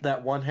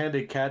that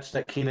one-handed catch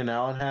that Keenan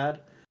Allen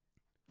had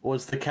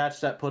was the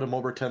catch that put him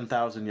over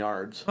 10,000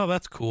 yards. Oh,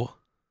 that's cool.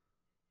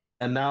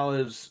 And now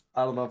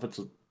I don't know if it's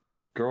a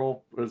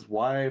girl, his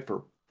wife,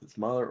 or his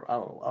mother. I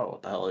don't know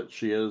what the hell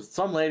she is.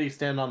 Some lady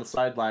standing on the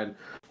sideline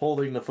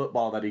holding the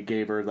football that he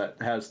gave her that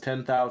has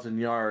 10,000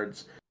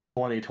 yards,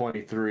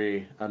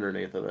 2023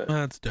 underneath of it.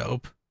 That's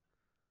dope.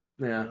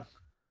 Yeah,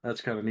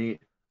 that's kind of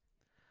neat.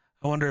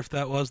 I wonder if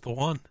that was the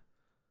one.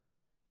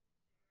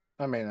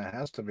 I mean, it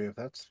has to be if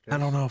that's the case. I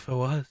don't know if it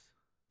was.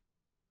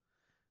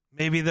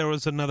 Maybe there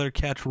was another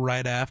catch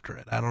right after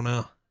it. I don't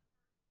know.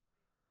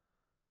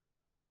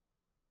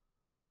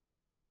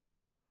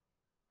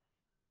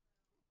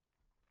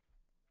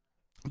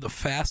 The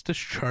fastest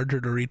Charger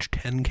to reach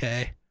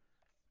 10K.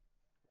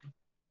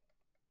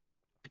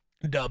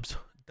 Dubs.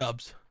 How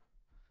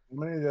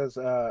many does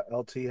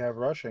LT have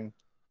rushing?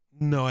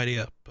 No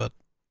idea, but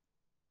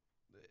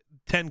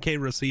 10K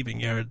receiving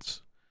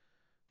yards.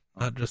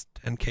 Not just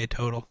 10K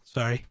total.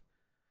 Sorry.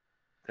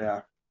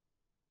 Yeah.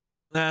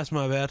 That's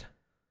my bad.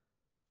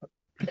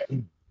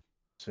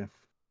 See.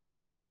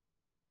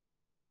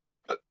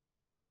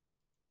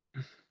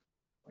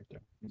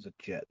 He's a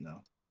jet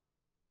now.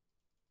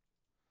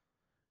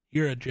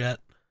 You're a jet.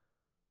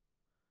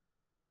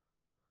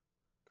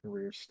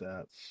 Career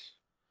stats.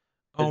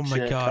 Oh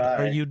my god,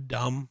 are you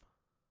dumb?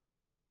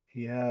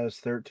 He has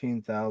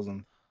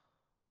 13,000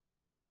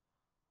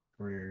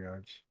 career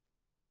yards.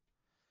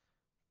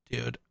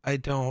 Dude, I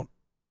don't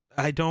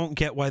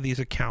get why these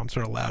accounts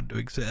are allowed to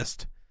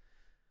exist.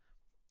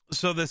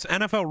 So this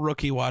NFL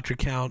Rookie Watch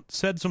account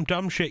said some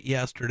dumb shit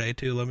yesterday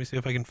too. Let me see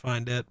if I can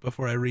find it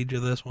before I read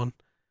you this one.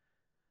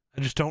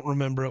 I just don't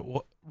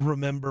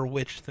remember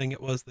which thing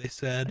it was they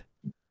said.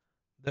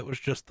 That was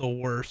just the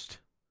worst.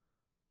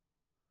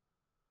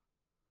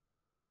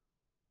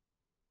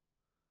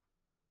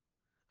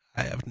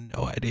 I have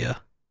no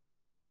idea.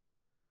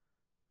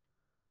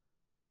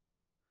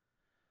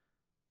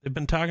 They've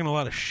been talking a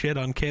lot of shit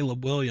on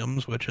Caleb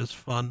Williams, which is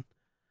fun.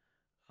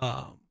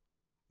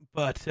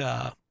 But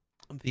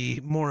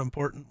the more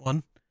important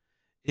one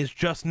is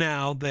just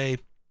now they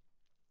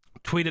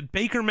tweeted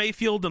Baker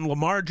Mayfield and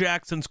Lamar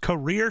Jackson's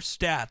career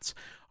stats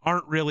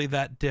aren't really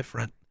that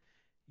different.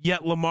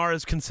 Yet Lamar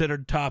is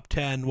considered top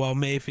 10 while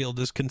Mayfield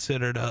is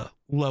considered a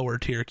lower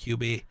tier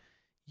QB.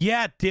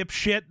 Yeah,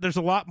 dipshit. There's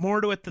a lot more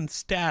to it than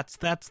stats.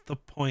 That's the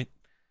point.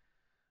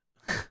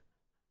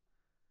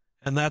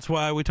 And that's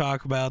why we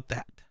talk about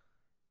that.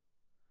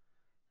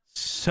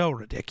 So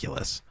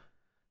ridiculous.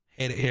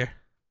 Hate it here.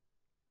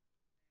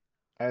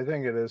 I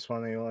think it is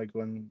funny, like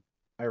when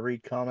I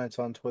read comments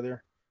on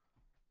Twitter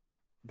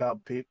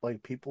about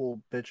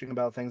people bitching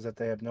about things that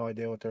they have no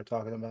idea what they're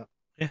talking about.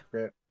 Yeah.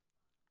 Great.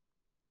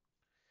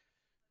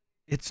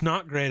 It's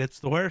not great. It's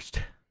the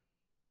worst.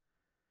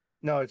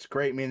 No, it's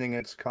great, meaning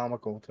it's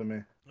comical to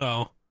me.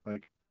 Oh.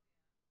 Like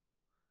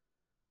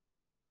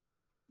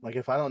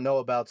if I don't know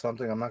about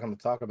something, I'm not going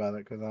to talk about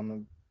it because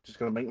I'm just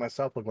going to make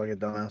myself look like a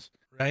dumbass.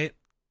 Right?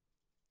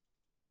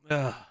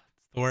 Ugh,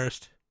 it's the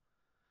worst.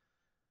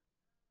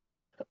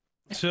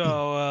 So,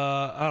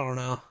 I don't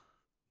know.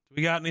 Do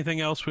we got anything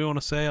else we want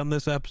to say on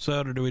this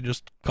episode, or do we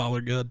just call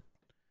her good?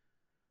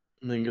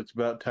 I think it's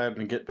about time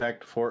to get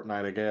back to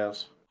Fortnite, I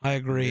guess. I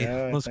agree.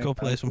 Yeah, I Let's think go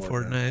play I'm some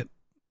Fortnite.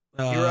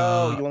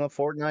 Hero, you want a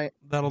Fortnite?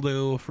 That'll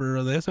do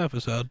for this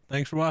episode.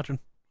 Thanks for watching.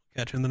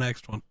 Catch you in the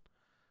next one.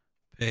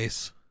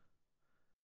 Peace.